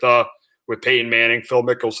played with Peyton Manning, Phil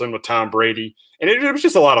Mickelson with Tom Brady, and it was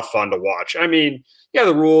just a lot of fun to watch. I mean, yeah,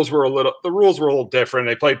 the rules were a little different.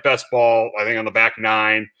 They played best ball, I think, on the back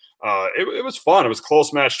 9. It was fun. It was a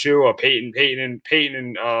close match too. Peyton and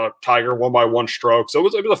Tiger won by 1 stroke. So it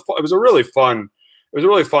was a really fun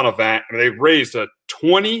event. I mean, they raised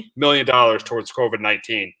 $20 million towards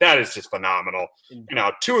COVID-19. That is just phenomenal.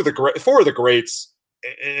 4 of the greats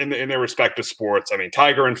in their respective sports. I mean,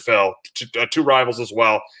 Tiger and Phil, 2 rivals as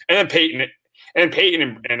well, and then Peyton and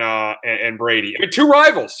Brady. I mean, 2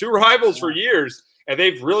 rivals for years. And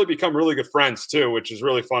they've really become really good friends too, which is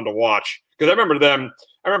really fun to watch. Because I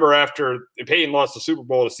remember after Peyton lost the Super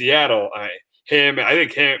Bowl to Seattle, they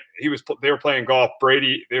were playing golf.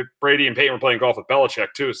 Brady and Peyton were playing golf with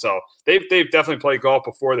Belichick too. So they've definitely played golf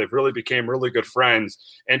before. They've really became really good friends.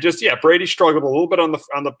 And just Brady struggled a little bit on the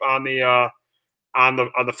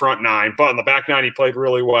front 9, but on the back 9 he played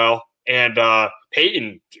really well. And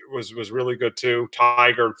Peyton was really good too.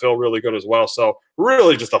 Tiger and Phil really good as well. So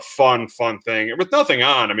really just a fun thing with nothing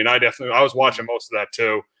on. I mean, I was watching most of that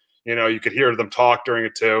too. You know, you could hear them talk during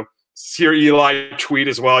it too. Hear Eli tweet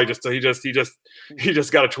as well. He just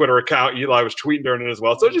got a Twitter account. Eli was tweeting during it as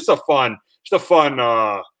well. So it's just a fun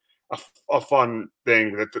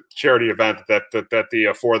thing, that the charity event that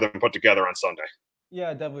the four of them put together on Sunday. Yeah,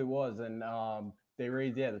 it definitely was. And they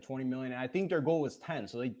raised the 20 million. I think their goal was 10,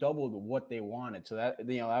 so they doubled what they wanted. So that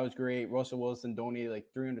that was great. Russell Wilson donated like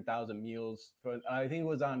 300,000 meals. But I think it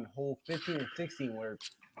was on hole 15 and 16 where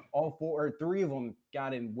all four or three of them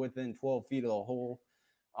got in within 12 feet of the hole.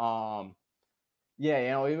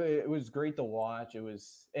 It was great to watch. It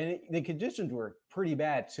was, and the conditions were pretty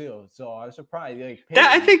bad too. So I was surprised.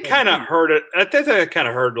 I think kind of hurt it. I think I kind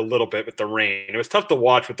of hurt a little bit with the rain. It was tough to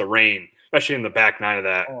watch with the rain, especially in the back nine of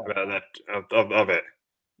that of it.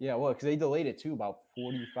 Yeah, well, because they delayed it too about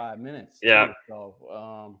 45 minutes. Yeah. Too,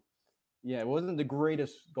 so it wasn't the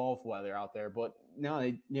greatest golf weather out there, but now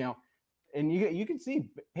and you can see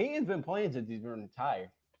Peyton's been playing since he's been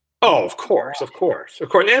retired. Oh, of course.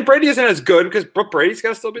 And Brady isn't as good because Brady's got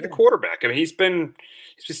to still be the quarterback. I mean, he's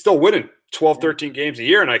still winning 12, 13 games a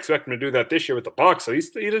year, and I expect him to do that this year with the Bucs. So he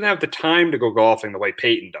doesn't have the time to go golfing the way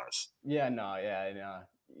Peyton does.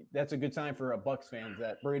 That's a good sign for Bucs fans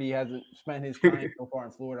that Brady hasn't spent his time so far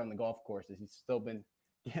in Florida on the golf courses. He's still been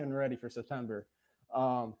getting ready for September.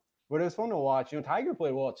 But it was fun to watch. Tiger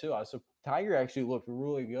played well too. So Tiger actually looked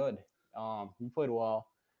really good. He played well.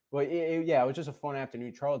 But it was just a fun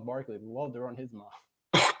afternoon. Charles Barkley loved to run his mouth.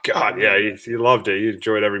 Oh God, yeah, he loved it. He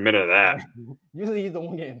enjoyed every minute of that. Usually he's the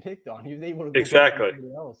one getting picked on. He was able to exactly.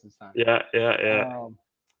 Else this time. Yeah.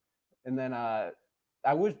 And then I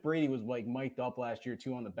wish Brady was like mic'd up last year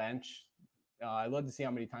too on the bench. I'd love to see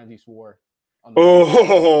how many times he swore.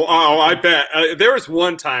 I bet there was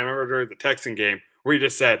one time I remember during the Texan game where he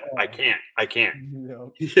just said, I can't.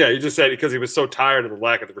 Yeah, he just said because he was so tired of the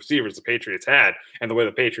lack of the receivers the Patriots had and the way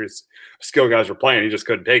the Patriots skill guys were playing, he just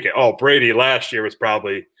couldn't take it. Oh, Brady last year was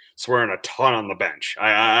probably swearing a ton on the bench.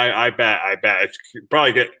 I bet. I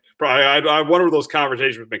wonder what those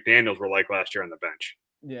conversations with McDaniels were like last year on the bench.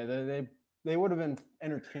 Yeah, they would have been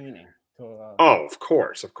entertaining. Of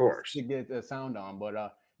course. To get the sound on. But,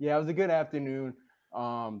 it was a good afternoon.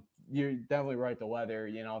 You're definitely right. The weather,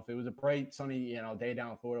 if it was a bright, sunny, day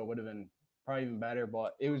down in Florida, would have been probably even better.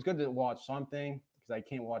 But it was good to watch something because I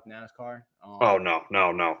can't watch NASCAR. No.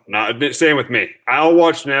 Same with me. I'll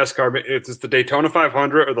watch NASCAR. It's the Daytona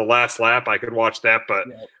 500 or the last lap. I could watch that, but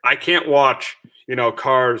I can't watch,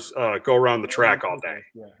 cars go around the track all day.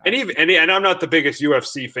 Yeah, and I'm not the biggest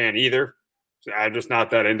UFC fan either. I'm just not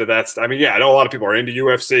that into that. I mean, I know a lot of people are into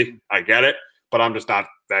UFC. I get it, but I'm just not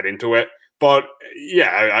that into it. But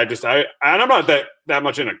I'm not that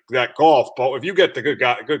much into that golf. But if you get the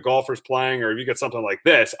good golfers playing, or if you get something like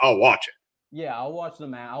this, I'll watch it. Yeah, I'll watch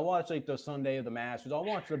I'll watch like the Sunday of the Masters. I'll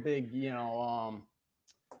watch the big,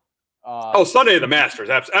 Sunday of the Masters.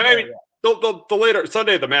 Absolutely. The later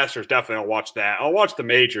Sunday of the Masters, definitely I'll watch that. I'll watch the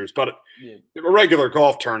majors, but a regular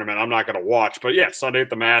golf tournament I'm not going to watch. But Sunday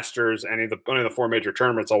at the Masters, any of the four major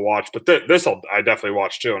tournaments I'll watch. But this I definitely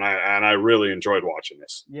watch too, and I really enjoyed watching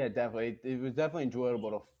this. Yeah, definitely. It was definitely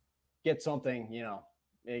enjoyable to get something,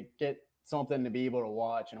 get something to be able to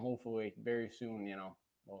watch, and hopefully very soon,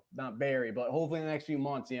 well, not very, but hopefully in the next few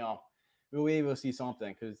months, we'll be able to see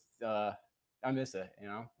something because I miss it,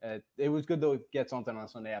 It was good to get something on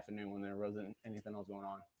Sunday afternoon when there wasn't anything else going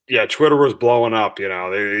on. Yeah, Twitter was blowing up,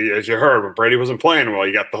 as you heard, when Brady wasn't playing well,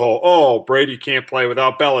 you got the whole, Brady can't play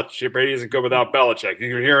without Belichick. Brady isn't good without Belichick.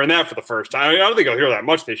 You were hearing that for the first time. I don't think I'll hear that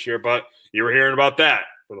much this year, but you were hearing about that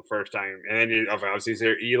for the first time. And then you obviously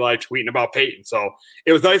hear Eli tweeting about Peyton. So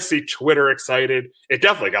it was nice to see Twitter excited. It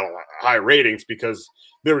definitely got a lot of high ratings because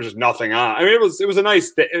there was just nothing on. I mean, it was a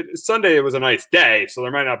nice day. Sunday. It was a nice day, so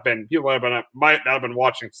there might not have been might not have been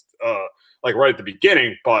watching like right at the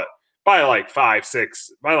beginning, but by like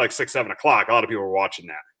 6, 7 o'clock, a lot of people were watching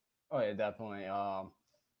that. Oh yeah, definitely.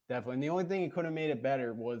 And the only thing that could have made it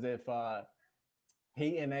better was if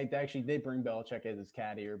Peyton actually did bring Belichick as his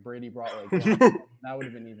caddy, or Brady brought that would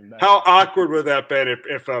have been even better. How awkward would that been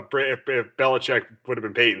if Belichick would have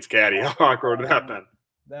been Peyton's caddy? How awkward would that been?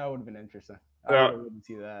 That would have been interesting. I wouldn't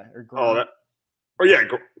see that. Or Gronk.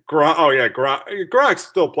 Gronk. Gronk's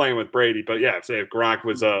still playing with Brady, but say if Gronk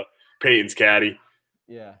was Peyton's caddy.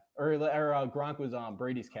 Yeah, or Gronk was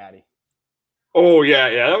Brady's caddy. Oh yeah.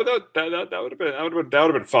 That would have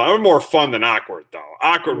been fun. It was more fun than awkward though.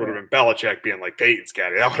 Awkward would have been Belichick being like Peyton's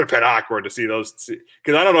caddy. That would have been awkward to see those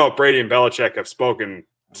because I don't know if Brady and Belichick have spoken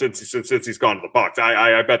since he's gone to the Bucs.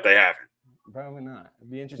 I bet they haven't. Probably not.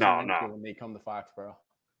 It'd be interesting when they come to Foxborough.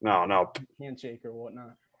 No. Handshake or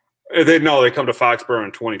whatnot. They come to Foxborough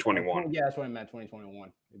in 2021. Yeah, that's what I meant.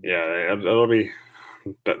 2021. Yeah,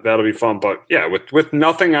 that'll be fun. But yeah, with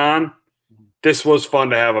nothing on, this was fun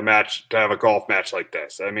to have a golf match like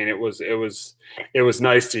this. I mean, it was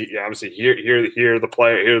nice to obviously hear the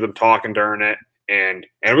player, hear them talking during it, and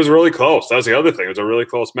it was really close. That was the other thing. It was a really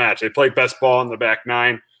close match. They played best ball in the back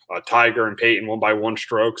nine. Tiger and Peyton won by 1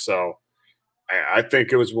 stroke. So I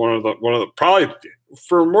think it was one of the probably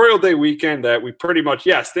for Memorial Day weekend that we pretty much,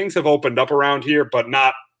 yes, things have opened up around here, but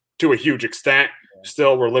not to a huge extent.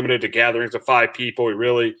 Still, we're limited to gatherings of 5 people. We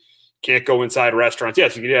really can't go inside restaurants.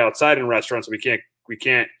 Yes, you can eat outside in restaurants. We can't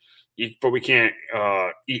eat, but we can't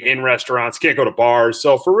eat in restaurants. Can't go to bars.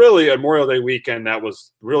 So for really a Memorial Day weekend, that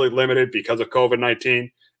was really limited because of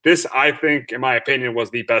COVID-19. This, I think, in my opinion,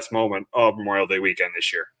 was the best moment of Memorial Day weekend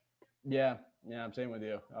this year. Yeah, I'm saying with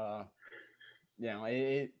you.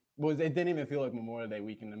 It didn't even feel like Memorial Day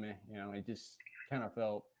weekend to me. It just kind of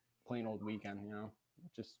felt plain old weekend.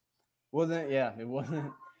 It just wasn't. Yeah, it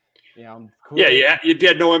wasn't. Cool. Yeah. You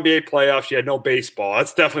had no NBA playoffs. You had no baseball.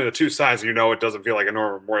 That's definitely the two signs. It doesn't feel like a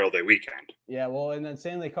normal Memorial Day weekend. Yeah, well, and then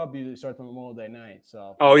Stanley Cup usually starts on Memorial Day night.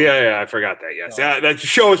 So. Oh yeah, I forgot that. Yes, yeah, that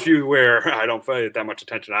shows you where I don't pay that much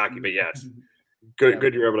attention to hockey. But yes, good.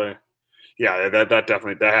 You're able to. Yeah, that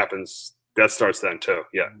definitely happens. That starts then too.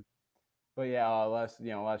 Yeah. But yeah, last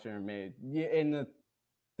year made. Yeah, and the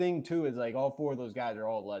thing too is like all 4 of those guys are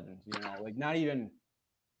all legends. Like not even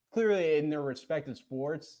clearly in their respective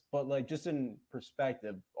sports, but like just in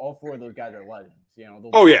perspective, all 4 of those guys are legends.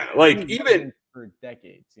 Like even for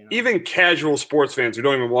decades. Even casual sports fans who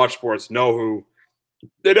don't even watch sports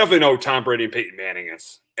they definitely know who Tom Brady and Peyton Manning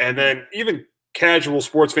is, and then even casual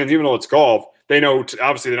sports fans, even though it's golf, they know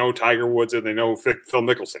Tiger Woods and they know Phil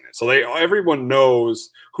Mickelson is. So everyone knows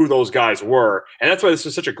who those guys were, and that's why this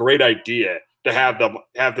is such a great idea to have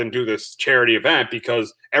them do this charity event,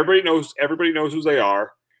 because everybody knows who they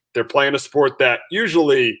are. They're playing a sport that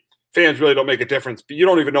usually fans really don't make a difference, but you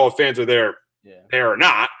don't even know if fans are there or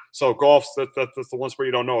not. So golf's that's the one sport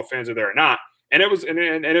you don't know if fans are there or not. And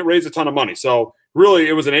it raised a ton of money. So really,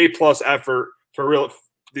 it was an A+ effort for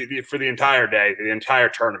the entire day, the entire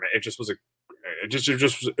tournament. It was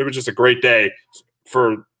just a great day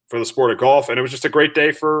for the sport of golf, and it was just a great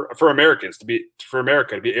day for America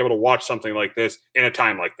to be able to watch something like this in a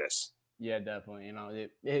time like this. Yeah, definitely.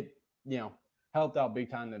 It helped out big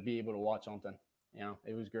time to be able to watch something.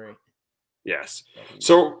 It was great. Yes.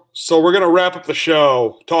 So we're going to wrap up the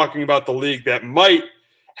show talking about the league that might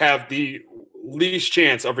have the least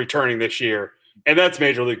chance of returning this year, and that's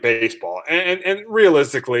Major League Baseball. And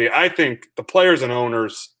realistically, I think the players and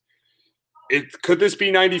owners, could this be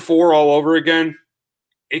 94 all over again?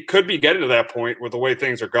 It could be getting to that point with the way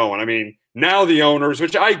things are going. I mean, now the owners,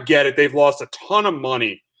 which I get it, they've lost a ton of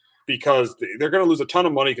money because they're going to lose a ton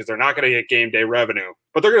of money because they're not going to get game day revenue,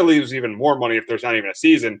 but they're going to lose even more money if there's not even a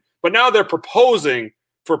season. But now they're proposing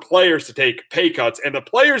for players to take pay cuts, and the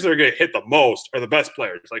players that are going to hit the most are the best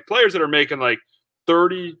players, like players that are making like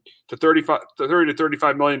 $30 to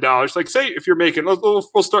 $35 million. Like, say if you're making, we'll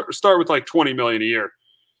start with like $20 million a year.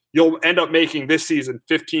 You'll end up making this season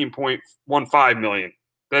 $15.15 million.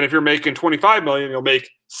 Then if you're making $25 million, you'll make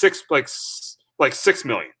 $6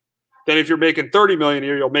 million. Then if you're making $30 million a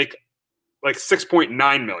year, you'll make like $6.9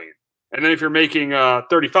 million. And then if you're making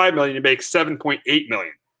 $35 million, you make $7.8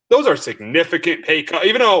 million. Those are significant pay cuts.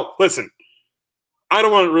 Even though, listen, I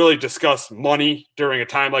don't want to really discuss money during a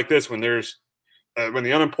time like this when there's when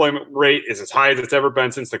the unemployment rate is as high as it's ever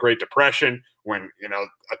been since the Great Depression, when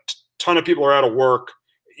a ton of people are out of work.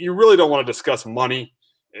 You really don't want to discuss money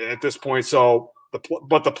at this point. So,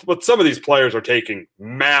 but some of these players are taking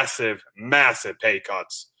massive pay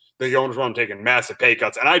cuts. The owners are taking massive pay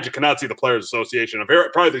cuts, and I cannot see the Players Association,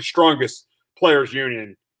 probably the strongest players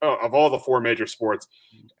union of all the 4 major sports,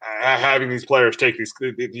 having these players take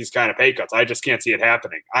these kind of pay cuts. I just can't see it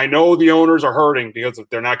happening. I know the owners are hurting because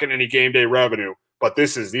they're not getting any game day revenue, but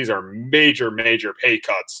these are major pay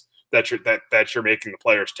cuts that you're making the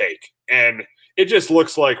players take, and it just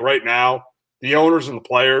looks like right now the owners and the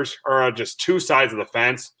players are on just two sides of the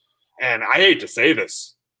fence. And I hate to say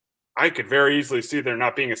this, I could very easily see there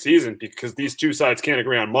not being a season because these two sides can't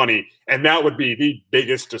agree on money, and that would be the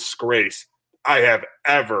biggest disgrace I have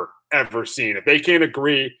ever seen. If they can't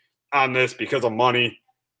agree on this because of money,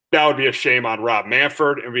 that would be a shame on Rob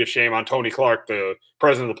Manfred. It would be a shame on Tony Clark, the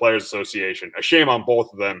president of the Players Association. A shame on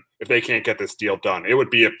both of them if they can't get this deal done. It would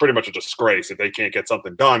be pretty much a disgrace if they can't get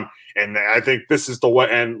something done. And I think this is the way,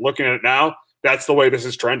 and looking at it now, that's the way this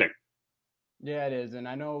is trending. Yeah, it is. And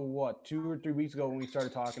I know, 2 or 3 weeks ago when we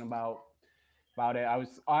started talking about about it. I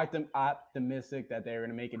was optimistic that they were going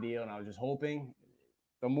to make a deal, and I was just hoping.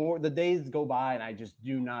 The more the days go by, and I just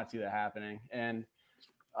do not see that happening. And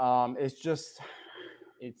it's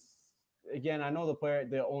again, I know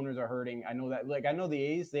the owners are hurting. I know that, I know the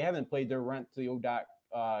A's, they haven't played their rent to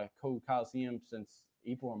the Code Coliseum since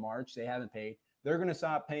April or March. They haven't paid. They're going to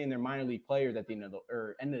stop paying their minor league players at the end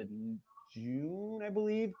of June, I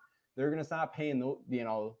believe. They're going to stop paying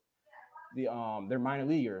their minor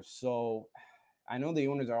leaguers. So I know the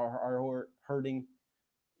owners are hurting,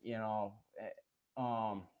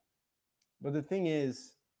 but the thing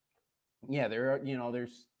is,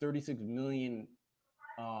 there's 36 million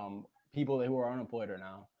people who are unemployed right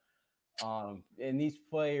now. And these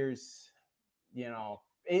players,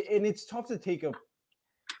 and it's tough to take a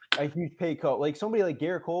huge pay cut. Like somebody like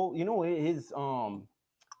Garrett Cole, his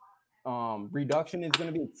reduction is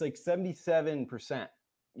going to be, it's like 77%.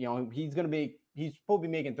 He's supposed to be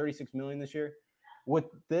making 36 million this year. With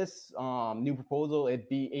this new proposal, it'd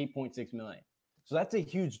be 8.6 million. So that's a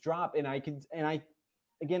huge drop. And I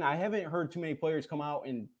haven't heard too many players come out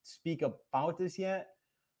and speak about this yet,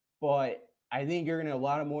 but I think you're going to, a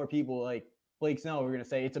lot of more people like Blake Snell, we're going to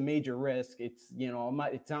say it's a major risk. It's,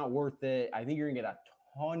 it's not worth it. I think you're going to get a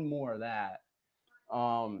ton more of that.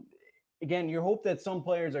 Again, you hope that some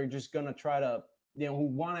players are just going to try to, who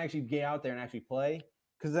want to actually get out there and actually play.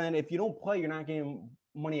 Because then if you don't play, you're not getting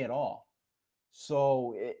money at all.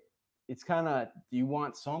 So it's kind of, do you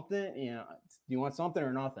want something? Do you want something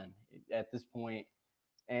or nothing at this point?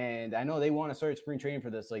 And I know they want to start spring training for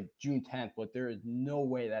this like June 10th, but there is no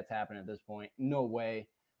way that's happening at this point. No way.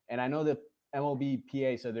 And I know that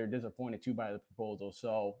MLBPA said they're disappointed too by the proposal.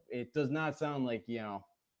 So it does not sound like,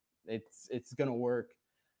 it's going to work.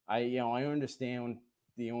 I understand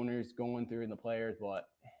the owners going through and the players, but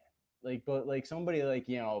somebody like,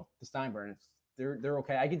 the Steinbrenner, they're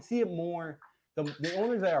okay. I can see it more. The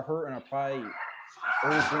owners that are hurting are probably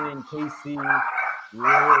Oakland, KC,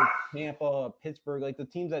 Tampa, Pittsburgh, like the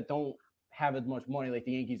teams that don't have as much money, like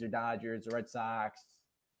the Yankees or Dodgers, the Red Sox.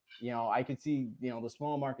 I could see, the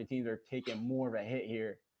small market teams are taking more of a hit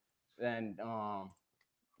here than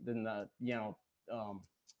the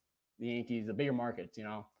Yankees, the bigger markets.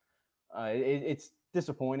 It's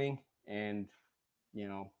disappointing, and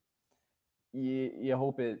you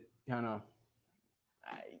hope it kind of.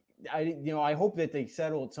 I hope that they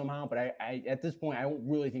settle it somehow, but I at this point I don't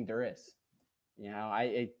really think there is.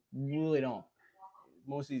 I really don't.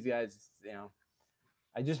 Most of these guys,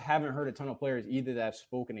 I just haven't heard a ton of players either that have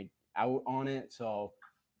spoken out on it. So,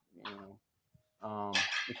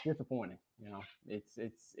 it's disappointing. It's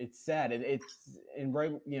sad. It's and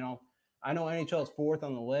right. I know NHL is fourth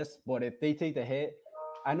on the list, but if they take the hit,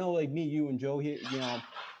 I know like me, you, and Joe here,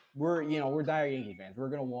 we're dire Yankee fans. We're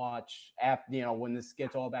gonna watch after when this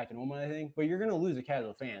gets all back to normal, I think. But you're gonna lose a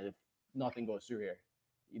casual fan if nothing goes through here.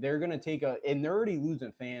 They're gonna take and they're already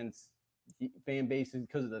losing fan bases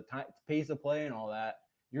because of the pace of play and all that.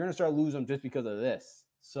 You're gonna start losing them just because of this.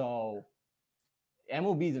 So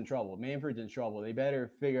MLB's in trouble. Manfred's in trouble. They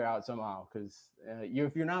better figure out somehow, because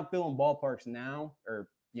if you're not filling ballparks now, or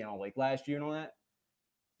like last year and all that,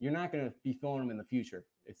 you're not gonna be filling them in the future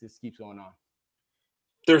if this keeps going on.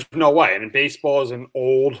 There's no way. I mean, baseball is an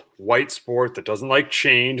old white sport that doesn't like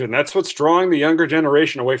change, and that's what's drawing the younger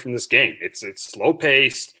generation away from this game. It's slow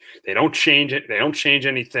paced. They don't change it. They don't change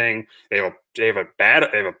anything. They have a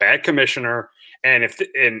bad commissioner, and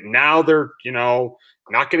now they're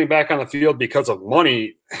not getting back on the field because of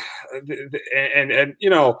money. And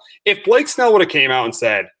if Blake Snell would have came out and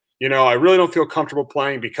said, I really don't feel comfortable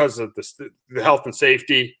playing because of the health and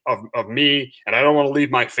safety of me, and I don't want to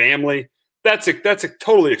leave my family. That's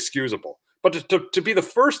totally excusable. But to be the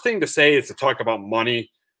first thing to say is to talk about money,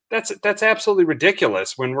 that's absolutely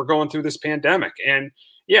ridiculous when we're going through this pandemic. And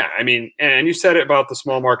yeah, I mean, and you said it about the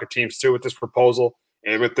small market teams too with this proposal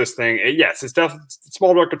and with this thing. Yes, it's definitely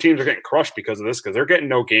small market teams are getting crushed because of this, because they're getting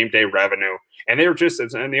no game day revenue, and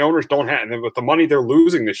and the owners don't have. And with the money they're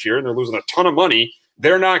losing this year, and they're losing a ton of money,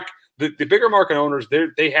 they're not the bigger market owners.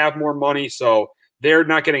 They have more money, so they're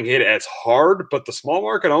not getting hit as hard, but the small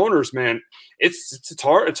market owners, man, it's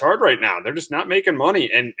hard. It's hard right now. They're just not making money,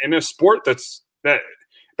 and in a sport that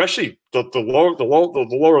especially the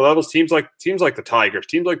lower levels, teams like the Tigers,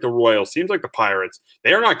 teams like the Royals, teams like the Pirates,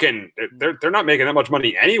 they're not making that much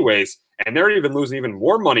money anyways, and they're even losing even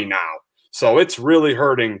more money now. So it's really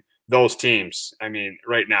hurting those teams. I mean,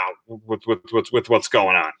 right now with what's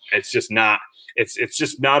going on, it's just not. It's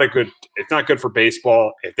just not it's not good for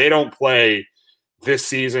baseball if they don't play this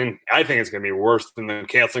season. I think it's going to be worse than them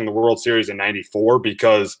canceling the World Series in '94,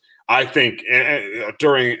 because I think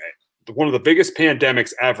during one of the biggest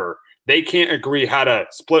pandemics ever, they can't agree how to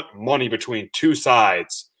split money between two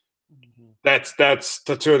sides. That's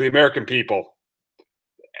to the American people.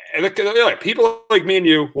 And like, people like me and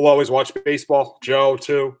you will always watch baseball. Joe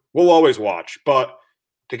too. We'll always watch. But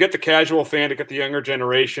to get the casual fan, to get the younger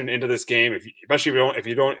generation into this game, especially if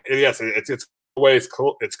you don't, yes, it's the way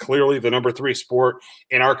it's clearly the number 3 sport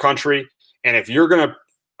in our country. And if you're not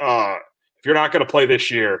gonna play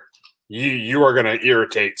this year, you are gonna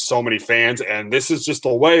irritate so many fans. And this is just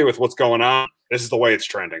the way with what's going on. This is the way it's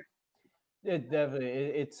trending. It definitely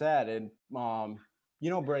it's sad. And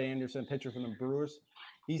Brett Anderson, pitcher from the Brewers.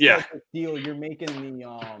 He said this deal, you're making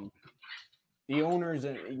the owners,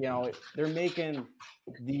 and they're making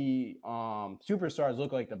the superstars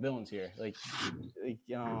look like the villains here. They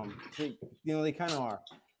kind of are.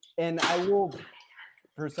 And I will,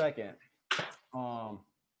 for a second, and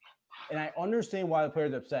I understand why the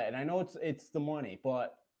players are upset. And I know it's the money,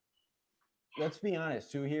 but let's be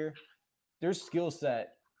honest too here. Their skill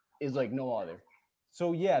set is like no other.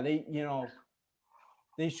 So yeah, they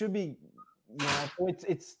should be.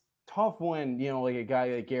 It's tough when like a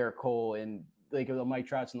guy like Garrett Cole and like the Mike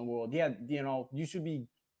Trouts in the world. Yeah, you should be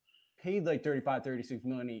paid like 35, 36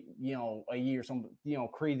 million, a year, something,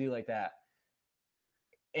 crazy like that.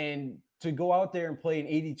 And to go out there and play an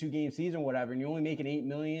 82 game season or whatever, and you're only making $8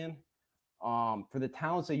 million for the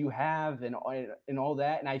talents that you have and all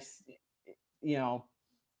that. And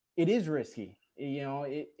it is risky.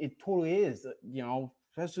 It totally is.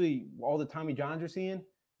 Especially all the Tommy Johns you're seeing.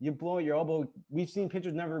 You blow out your elbow. We've seen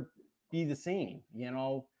pitchers never be the same,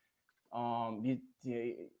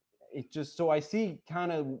 It just, so I see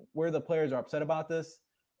kind of where the players are upset about this,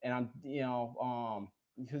 and I'm,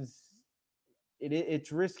 because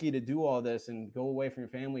it's risky to do all this and go away from your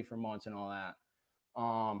family for months and all that,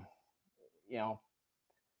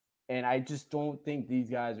 and I just don't think these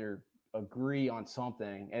guys agree on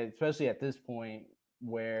something, especially at this point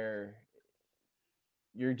where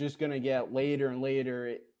you're just going to get later and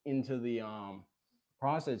later into the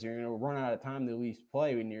process. You're going to run out of time to at least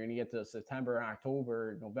play when you're going to get to September,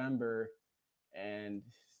 October, November, and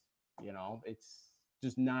it's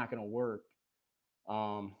just not going to work.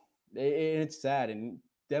 It's sad, and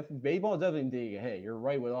baseball definitely dig. Hey, you're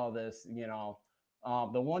right with all this. The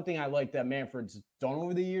one thing I like that Manfred's done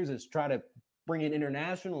over the years is try to bring it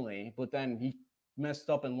internationally, but then he messed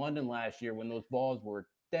up in London last year when those balls were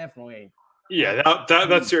definitely. Yeah,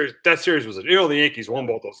 that series was the Yankees won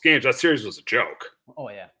both those games. That series was a joke. Oh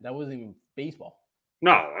yeah, that wasn't even baseball.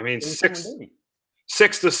 No, I mean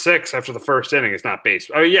 6-6 after the first inning is not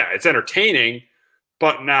baseball. I mean, yeah, it's entertaining,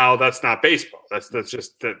 but now that's not baseball. That's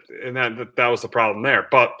just that, and that was the problem there.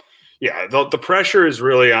 But yeah, the pressure is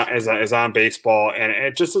really on baseball, and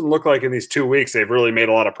it just doesn't look like in these 2 weeks they've really made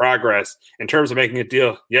a lot of progress in terms of making a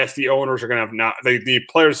deal. Yes, the owners are going to have the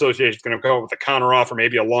Players Association is going to come up with a counter offer,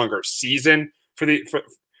 maybe a longer season for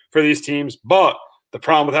these teams. But the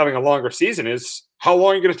problem with having a longer season is how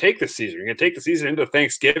long are you going to take this season? You're going to take the season into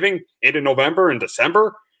Thanksgiving, into November and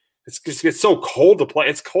December. It's so cold to play.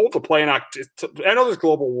 It's cold to play in October. I know there's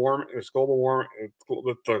global warming.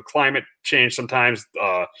 With the climate change sometimes.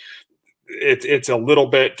 It's a little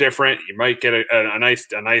bit different. You might get a nice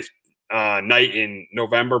night in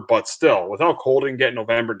November, but still, with how cold it can get in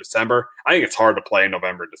November, December, I think it's hard to play in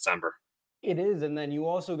November, December. It is, and then you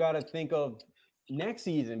also got to think of next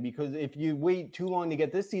season, because if you wait too long to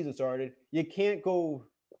get this season started, you can't go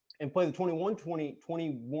and play the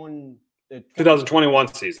 2021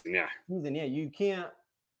 season. Yeah, you can't,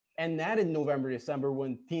 and that in November, December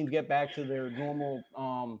when teams get back to their normal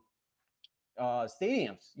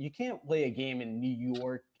stadiums. You can't play a game in New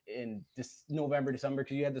York in this November, December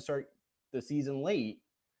because you had to start the season late.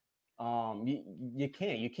 You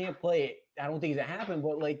can't play it. I don't think it's happened,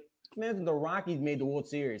 but like imagine the Rockies made the World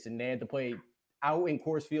Series and they had to play out in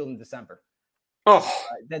Coors Field in December.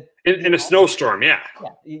 In a snowstorm, yeah.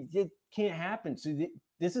 It can't happen. So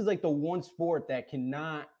this is like the one sport that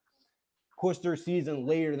cannot push their season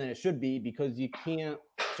later than it should be, because you can't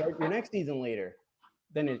start your next season later.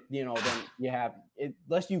 Then then you have it,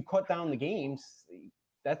 unless you cut down the games.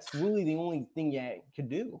 That's really the only thing you could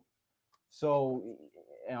do. So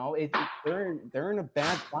they're in a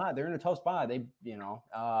bad spot. They're in a tough spot. They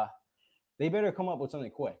better come up with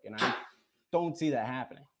something quick, and I don't see that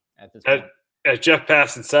happening at this point. As Jeff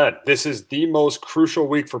Passan said, this is the most crucial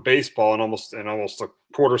week for baseball in almost a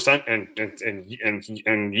quarter century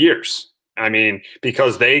in years. I mean,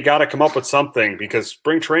 because they got to come up with something, because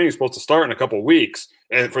spring training is supposed to start in a couple of weeks,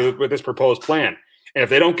 and with this proposed plan. And if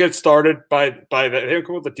they don't get started by they don't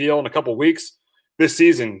come up with a deal in a couple of weeks, this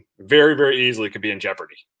season very, very easily could be in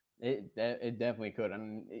jeopardy. It definitely could,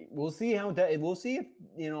 and we'll see how we'll see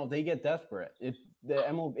if they get desperate. If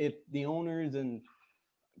the owners and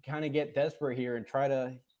kind of get desperate here and try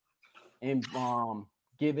to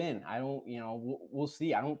give in. I don't, we'll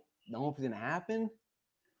see. I don't know if it's gonna happen,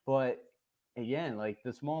 but again, like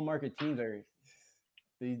the small market teams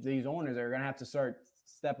these owners are gonna have to start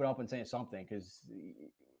stepping up and saying something because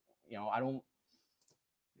I don't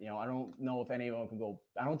know if any of them can go.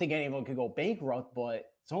 I don't think any of them can go bankrupt, but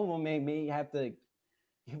some of them may have to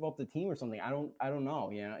give up the team or something. I don't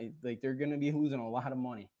know. Like they're going to be losing a lot of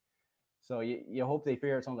money. So you hope they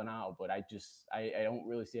figure something out, but I don't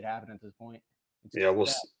really see it happening at this point. We'll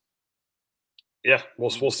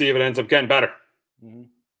see if it ends up getting better. Mm-hmm.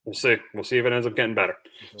 We'll see if it ends up getting better.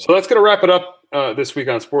 So that's going to wrap it up this week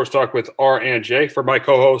on Sports Talk with R and J. For my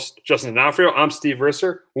co-host Justin D'Onofrio, I'm Steve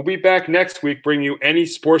Risser. We'll be back next week bringing you any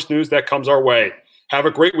sports news that comes our way. Have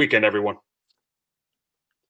a great weekend, everyone.